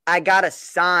I got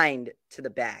assigned to the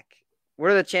back.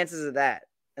 What are the chances of that?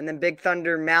 And then Big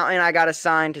Thunder Mountain, I got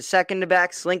assigned to second to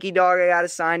back. Slinky Dog, I got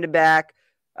assigned to back.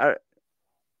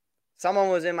 Someone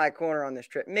was in my corner on this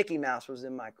trip. Mickey Mouse was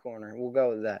in my corner. We'll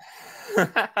go with that.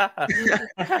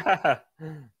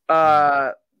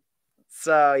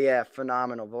 So yeah,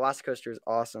 phenomenal. Velocicoaster is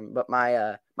awesome. But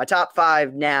my top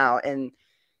 5 now, and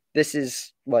this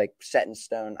is set in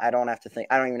stone. I don't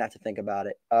even have to think about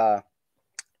it.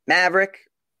 Maverick,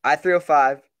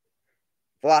 I-305,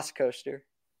 Velocicoaster,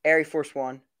 Air Force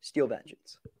One, Steel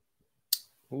Vengeance.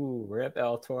 Ooh, rip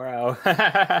El Toro.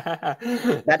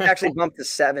 That's actually bumped to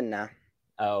 7 now.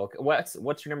 Oh, okay.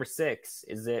 What's your number 6?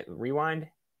 Is it Rewind?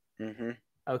 Mm-hmm.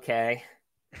 Okay.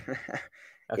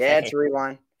 Yeah, it's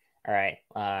Rewind. All right.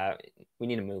 We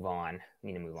need to move on.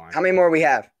 How many more we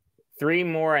have? 3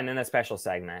 more and then a special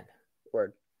segment.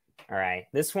 Word. All right.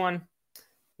 This one,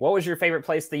 what was your favorite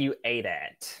place that you ate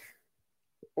at?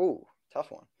 Ooh,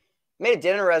 tough one. Made a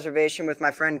dinner reservation with my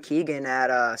friend Keegan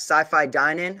at Sci-Fi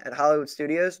Dine-In at Hollywood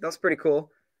Studios. That was pretty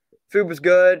cool. Food was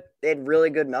good. They had really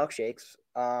good milkshakes.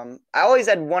 I always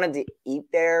had wanted to eat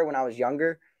there when I was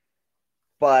younger,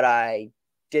 but I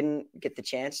didn't get the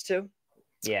chance to.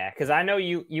 Yeah, because I know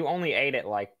you only ate at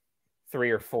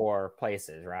 3 or 4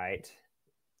 places, right?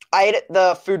 I ate at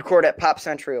the food court at Pop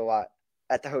Century a lot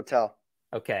at the hotel.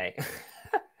 Okay.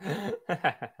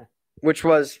 Which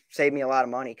saved me a lot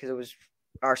of money because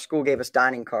our school gave us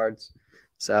dining cards.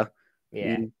 So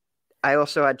yeah. I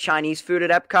also had Chinese food at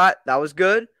Epcot. That was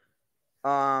good.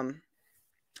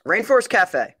 Rainforest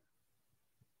Cafe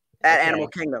at Animal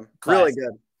Kingdom. Really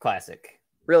good. Classic.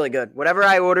 Really good. Whatever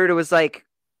I ordered, it was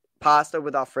pasta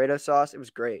with Alfredo sauce. It was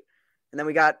great. And then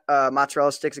we got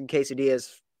mozzarella sticks and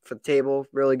quesadillas for the table.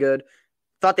 Really good.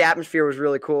 Thought the atmosphere was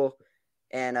really cool.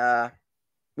 And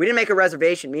we didn't make a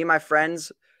reservation. Me and my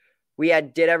friends, we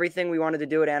did everything we wanted to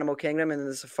do at Animal Kingdom, and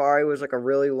the safari was a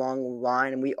really long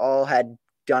line, and we all had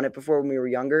done it before when we were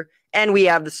younger. And we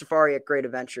have the safari at Great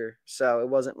Adventure, so it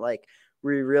wasn't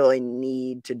we really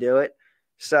need to do it.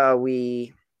 So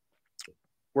we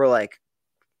were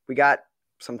we got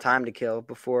some time to kill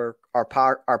before our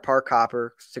park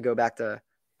hopper to go back to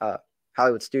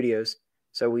Hollywood Studios.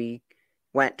 So we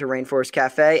went to Rainforest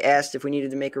Cafe, asked if we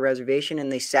needed to make a reservation,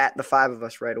 and they sat the 5 of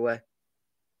us right away.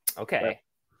 Okay.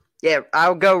 Yeah,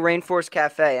 I'll go Rainforest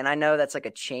Cafe, and I know that's a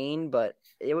chain, but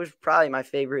it was probably my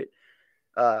favorite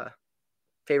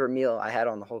meal I had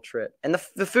on the whole trip. And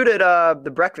the food at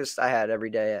the breakfast I had every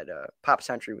day at Pop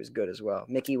Century was good as well.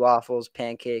 Mickey waffles,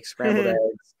 pancakes, scrambled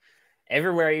eggs.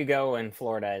 Everywhere you go in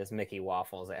Florida is Mickey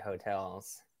waffles at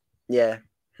hotels. Yeah.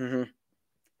 Mm-hmm.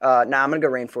 I'm going to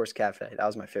go Rainforest Cafe. That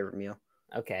was my favorite meal.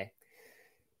 Okay.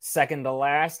 Second to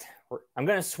last, I'm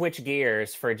going to switch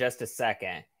gears for just a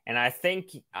second. And I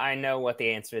think I know what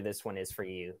the answer to this one is for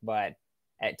you. But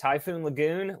at Typhoon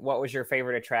Lagoon, what was your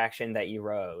favorite attraction that you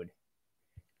rode?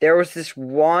 There was this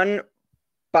one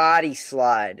body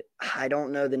slide. I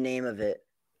don't know the name of it.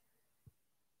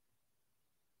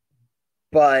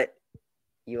 But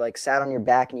you sat on your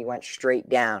back and you went straight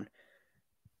down.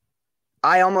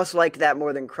 I almost liked that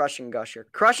more than Crush and Gusher.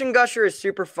 Crush and Gusher is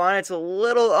super fun. It's a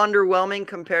little underwhelming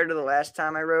compared to the last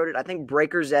time I rode it. I think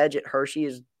Breaker's Edge at Hershey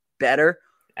is better.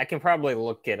 I can probably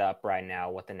look it up right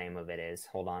now what the name of it is.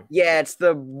 Hold on. Yeah, it's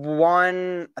the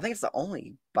one. I think it's the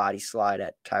only body slide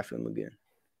at Typhoon Lagoon.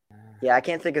 Yeah, I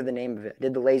can't think of the name of it.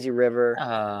 Did the Lazy River.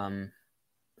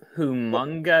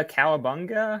 Humunga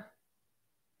Cowabunga?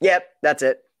 Yep, that's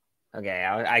it. Okay,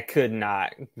 I could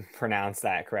not pronounce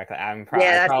that correctly. I'm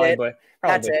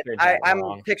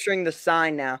I'm picturing the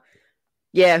sign now.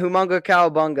 Yeah, Humunga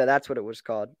Cowabunga. That's what it was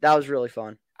called. That was really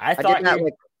fun. I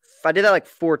did that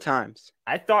 4 times.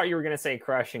 I thought you were gonna say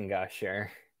Crush and Gusher.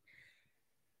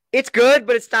 It's good,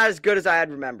 but it's not as good as I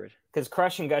had remembered. Because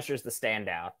Crush and Gusher is the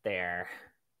standout there.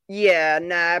 Yeah,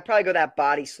 nah, I'd probably go that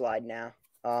body slide now.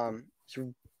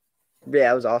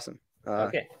 Yeah, it was awesome.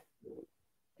 Okay.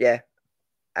 Yeah,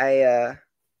 I'm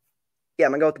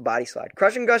gonna go with the body slide.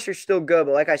 Crush and Gush are still good,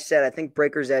 but like I said, I think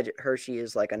Breaker's Edge at Hershey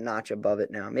is like a notch above it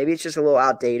now. Maybe it's just a little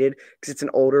outdated because it's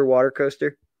an older water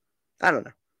coaster. I don't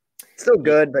know. Still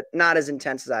good, but not as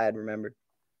intense as I had remembered.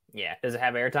 Yeah. Does it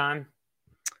have airtime?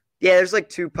 Yeah, there's like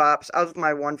 2 pops. I was with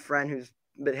my one friend who's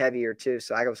a bit heavier too,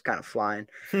 so I was kind of flying.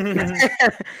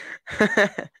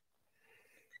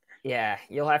 Yeah,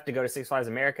 you'll have to go to Six Flags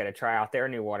America to try out their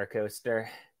new water coaster.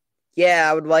 Yeah,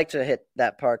 I would like to hit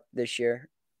that park this year.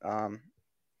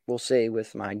 We'll see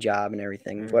with my job and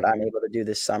everything what I'm able to do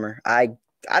this summer.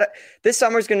 This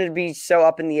summer is going to be so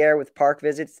up in the air with park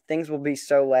visits. Things will be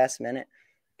so last minute,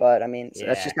 but I mean, so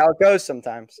that's just how it goes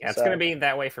sometimes. Yeah, it's going to be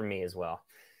that way for me as well.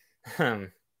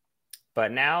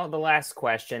 But now the last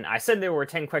question. I said there were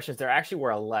 10 questions. There actually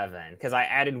were 11 because I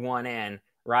added one in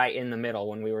right in the middle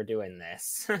when we were doing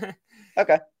this.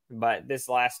 Okay. But this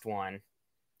last one,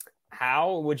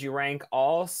 how would you rank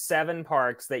all 7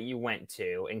 parks that you went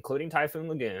to, including Typhoon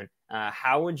Lagoon?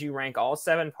 How would you rank all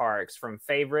 7 parks from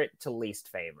favorite to least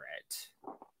favorite?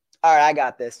 All right, I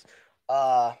got this.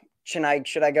 Should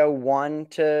I go 1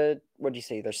 to, what'd you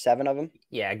say? There's 7 of them?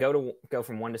 Yeah, go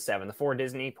from 1 to 7. The 4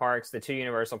 Disney parks, the 2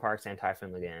 Universal parks, and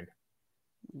Typhoon Lagoon.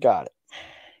 Got it.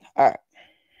 All right.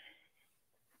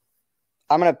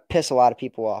 I'm going to piss a lot of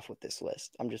people off with this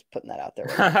list. I'm just putting that out there.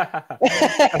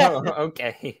 Oh,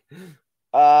 okay.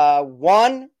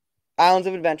 1, Islands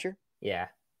of Adventure. Yeah.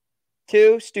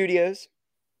 2, Studios.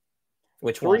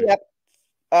 Which 3,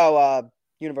 one?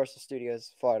 Universal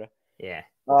Studios, Florida. Yeah.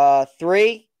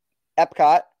 3,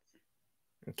 Epcot.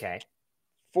 Okay.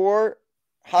 4,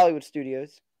 Hollywood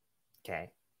Studios.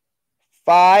 Okay.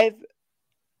 5,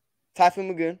 Typhoon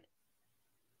Lagoon.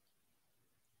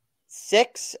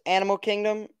 6, Animal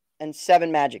Kingdom, and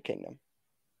 7, Magic Kingdom.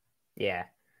 Yeah.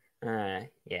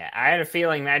 Yeah. I had a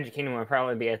feeling Magic Kingdom would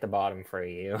probably be at the bottom for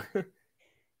you.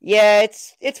 Yeah,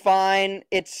 it's fine.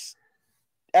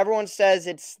 Everyone says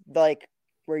it's like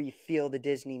where you feel the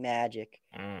Disney magic.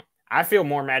 I feel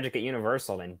more magic at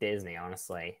Universal than Disney,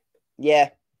 honestly. Yeah.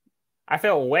 I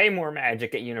feel way more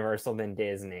magic at Universal than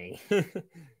Disney.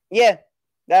 Yeah.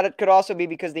 That could also be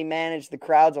because they manage the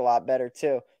crowds a lot better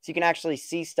too. So you can actually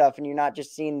see stuff and you're not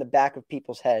just seeing the back of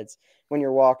people's heads when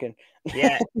you're walking.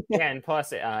 Yeah, and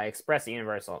plus Express at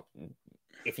Universal,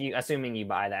 assuming you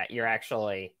buy that, you're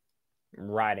actually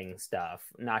riding stuff,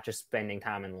 not just spending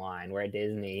time in line. Where at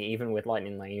Disney, even with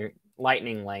Lightning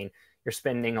Lane, you're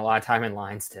spending a lot of time in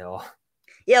line still.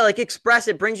 Yeah, like Express,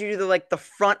 it brings you to the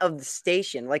front of the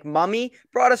station. Like Mummy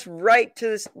brought us right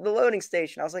to the loading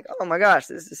station. I was like, oh my gosh,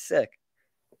 this is sick.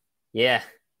 Yeah.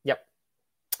 Yep.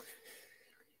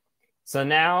 So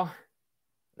now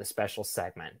the special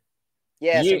segment.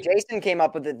 Yeah, so Jason came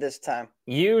up with it this time.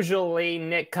 Usually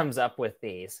Nick comes up with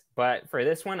these, but for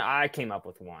this one, I came up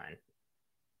with one.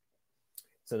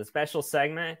 So the special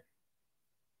segment,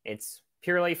 it's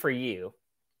purely for you.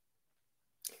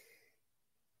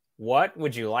 What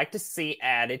would you like to see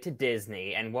added to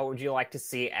Disney, and what would you like to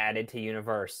see added to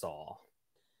Universal?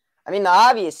 I mean, the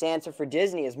obvious answer for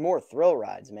Disney is more thrill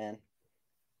rides, man.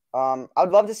 I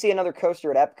would love to see another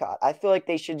coaster at Epcot. I feel like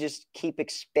they should just keep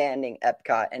expanding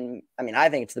Epcot. And I mean, I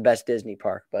think it's the best Disney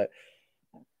park, but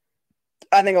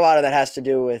I think a lot of that has to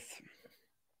do with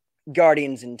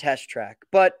Guardians and Test Track.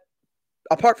 But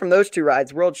apart from those 2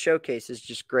 rides, World Showcase is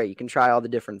just great. You can try all the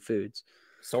different foods.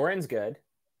 Soarin's good.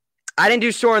 I didn't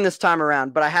do Soarin' this time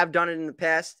around, but I have done it in the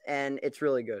past, and it's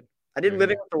really good. I did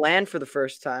Living with the Land for the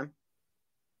first time.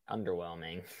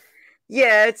 Underwhelming.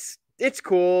 Yeah, it's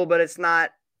cool, but it's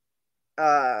not.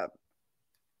 I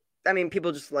mean,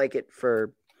 people just like it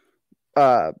for,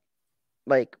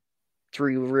 like,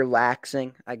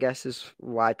 relaxing, I guess is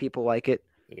why people like it.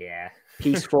 Yeah.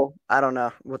 Peaceful. I don't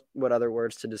know what other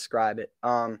words to describe it.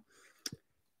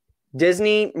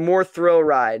 Disney, more thrill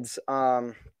rides.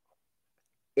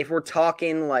 If we're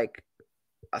talking like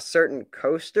a certain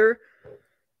coaster,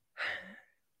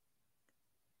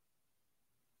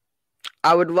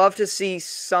 I would love to see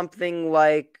something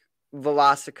like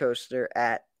Velocicoaster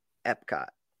at Epcot.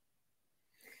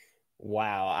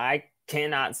 Wow, I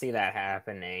cannot see that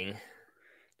happening.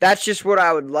 That's just what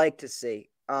I would like to see.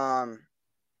 Now,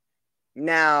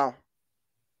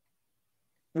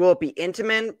 will it be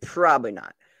Intamin? Probably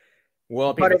not.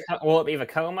 Will it be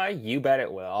Vekoma? You bet it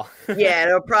will. Yeah,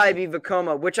 it'll probably be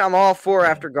Vekoma, which I'm all for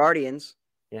after Guardians.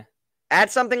 Yeah.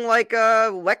 Add something like a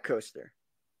Lek Coaster,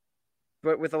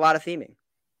 but with a lot of theming.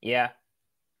 Yeah.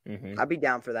 Mm-hmm. I'd be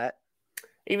down for that.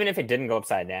 Even if it didn't go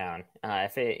upside down,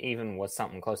 if it even was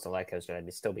something close to Lek Coaster,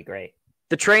 that'd still be great.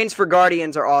 The trains for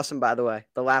Guardians are awesome, by the way.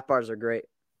 The lap bars are great.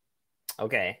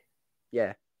 Okay.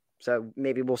 Yeah. So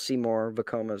maybe we'll see more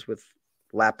Vekomas with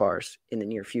lap bars in the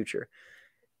near future.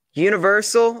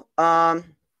 Universal, I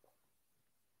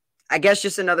guess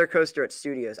just another coaster at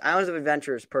Studios. Islands of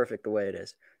Adventure is perfect the way it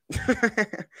is.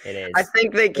 It is. I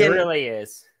think they can. It really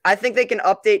is. I think they can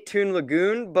update Toon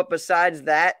Lagoon, but besides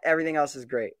that, everything else is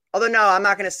great. Although, no, I'm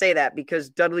not going to say that because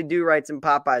Dudley Do-Rights and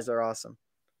Popeyes are awesome.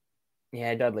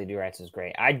 Yeah, Dudley Do-Rights was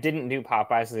great. I didn't do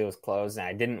Popeyes because it was closed, and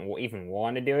I didn't even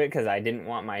want to do it because I didn't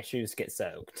want my shoes to get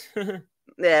soaked. Yeah,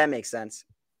 that makes sense.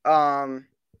 At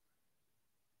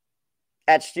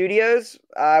Studios,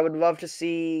 I would love to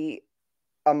see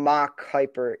a Mach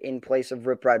Hyper in place of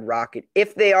Rip Ride Rocket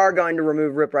if they are going to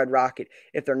remove Rip Ride Rocket.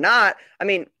 If they're not, I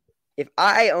mean, if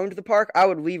I owned the park, I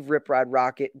would leave Rip Ride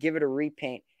Rocket, give it a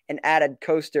repaint, and add a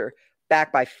coaster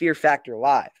backed by Fear Factor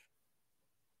Live.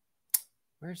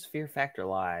 Where's Fear Factor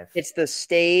Live? It's the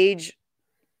stage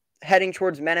heading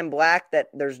towards Men in Black that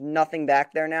there's nothing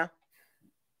back there now.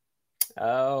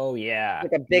 Oh, yeah.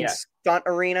 Like a big stunt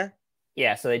arena.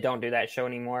 Yeah, so they don't do that show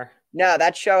anymore? No,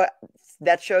 that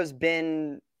show's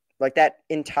been, like, that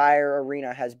entire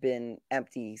arena has been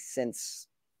empty since,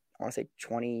 I want to say,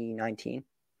 2019.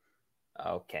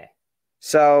 Okay.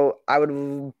 So I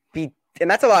would be, and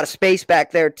that's a lot of space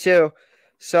back there, too.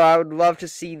 So I would love to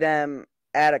see them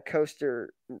add a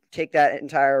coaster, take that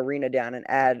entire arena down and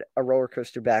add a roller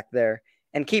coaster back there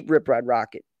and keep Rip Ride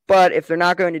Rocket. But if they're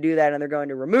not going to do that and they're going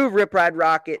to remove Rip Ride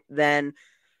Rocket, then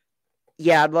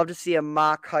yeah, I'd love to see a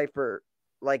Mach Hyper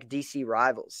like DC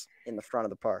Rivals in the front of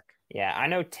the park. Yeah, I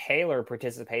know Taylor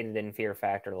participated in Fear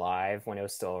Factor Live when it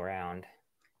was still around.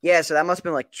 Yeah, so that must have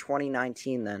been like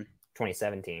 2019 then.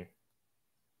 2017.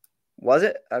 Was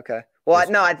it? Okay.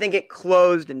 Well, no, I think it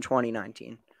closed in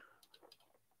 2019.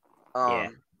 Yeah.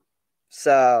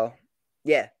 So,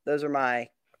 yeah, those are my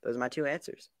two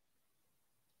answers.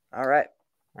 All right.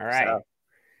 So,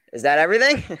 is that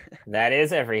everything? That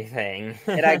is everything.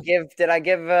 Did I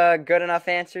give good enough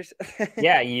answers?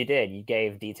 Yeah, you did. You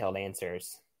gave detailed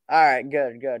answers. All right,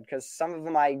 good. Because some of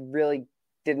them I really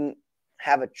didn't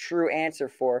have a true answer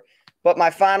for. But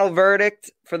my final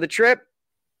verdict for the trip,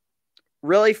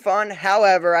 really fun.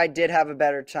 However, I did have a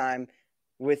better time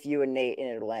with you and Nate in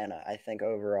Atlanta, I think,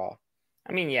 overall.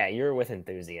 I mean, yeah, you're with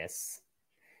enthusiasts.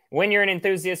 When you're an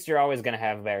enthusiast, you're always going to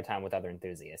have a better time with other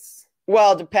enthusiasts.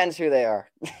 Well, it depends who they are.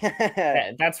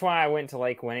 That's why I went to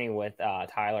Lake Winnie with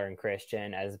Tyler and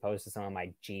Christian as opposed to some of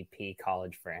my GP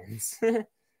college friends.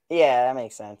 Yeah, that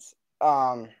makes sense.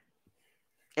 Yeah,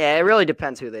 it really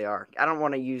depends who they are. I don't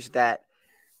want to use that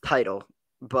title,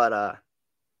 but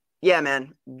yeah,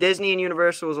 man, Disney and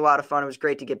Universal was a lot of fun. It was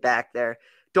great to get back there.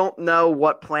 Don't know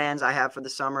what plans I have for the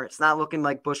summer. It's not looking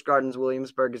like Busch Gardens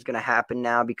Williamsburg is going to happen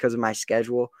now because of my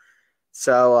schedule.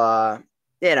 So,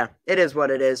 it is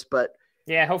what it is. But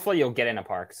yeah, hopefully you'll get in a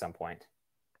park at some point.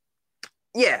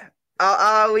 Yeah,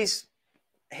 I'll always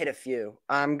hit a few.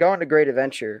 I'm going to Great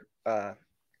Adventure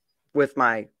with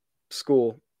my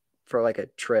school for like a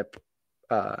trip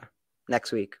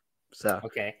next week. So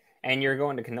okay, and you're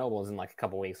going to Knoebels in like a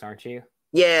couple weeks, aren't you?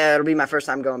 Yeah, it'll be my first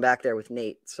time going back there with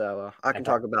Nate, so I can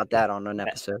talk about that on an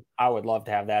episode. I would love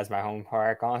to have that as my home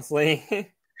park,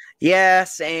 honestly. Yeah,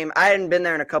 same. I hadn't been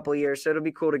there in a couple of years, so it'll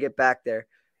be cool to get back there.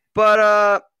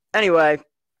 But anyway,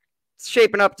 it's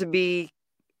shaping up to be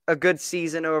a good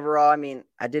season overall. I mean,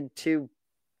 I did 2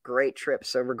 great trips,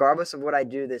 so regardless of what I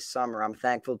do this summer, I'm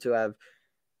thankful to have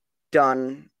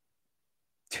done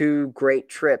 2 great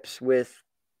trips with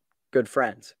good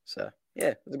friends. So, yeah,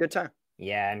 it was a good time.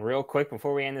 Yeah, and real quick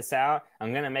before we end this out,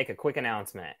 I'm going to make a quick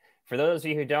announcement. For those of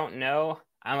you who don't know,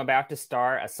 I'm about to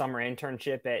start a summer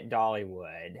internship at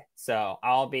Dollywood. So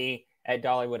I'll be at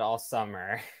Dollywood all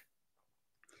summer.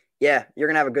 Yeah, you're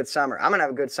going to have a good summer. I'm going to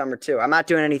have a good summer too. I'm not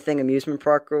doing anything amusement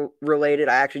park related.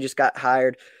 I actually just got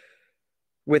hired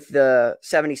with the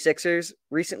 76ers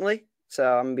recently.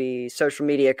 So I'm going to be social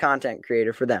media content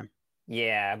creator for them.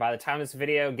 Yeah, by the time this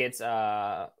video gets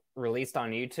released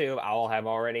on YouTube, I will have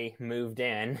already moved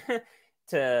in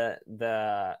to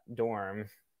the dorm.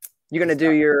 You're gonna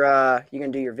do your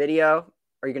video,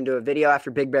 or you gonna do a video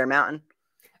after Big Bear Mountain?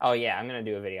 Oh yeah, I'm gonna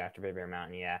do a video after Big Bear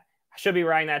Mountain. Yeah, I should be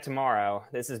writing that tomorrow.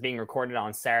 This is being recorded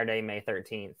on Saturday, May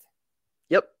 13th.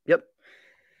 Yep.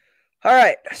 All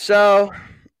right, so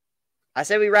I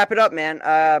say we wrap it up, man.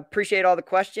 Appreciate all the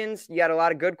questions. You got a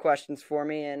lot of good questions for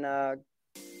me, and yeah,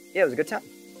 it was a good time.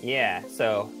 Yeah,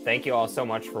 so thank you all so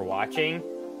much for watching.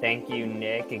 Thank you,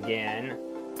 Nick, again.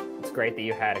 It's great that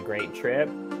you had a great trip.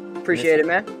 Appreciate it,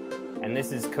 man. And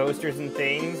this is Coasters and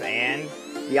Things and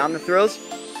Beyond the Thrills.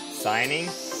 Signing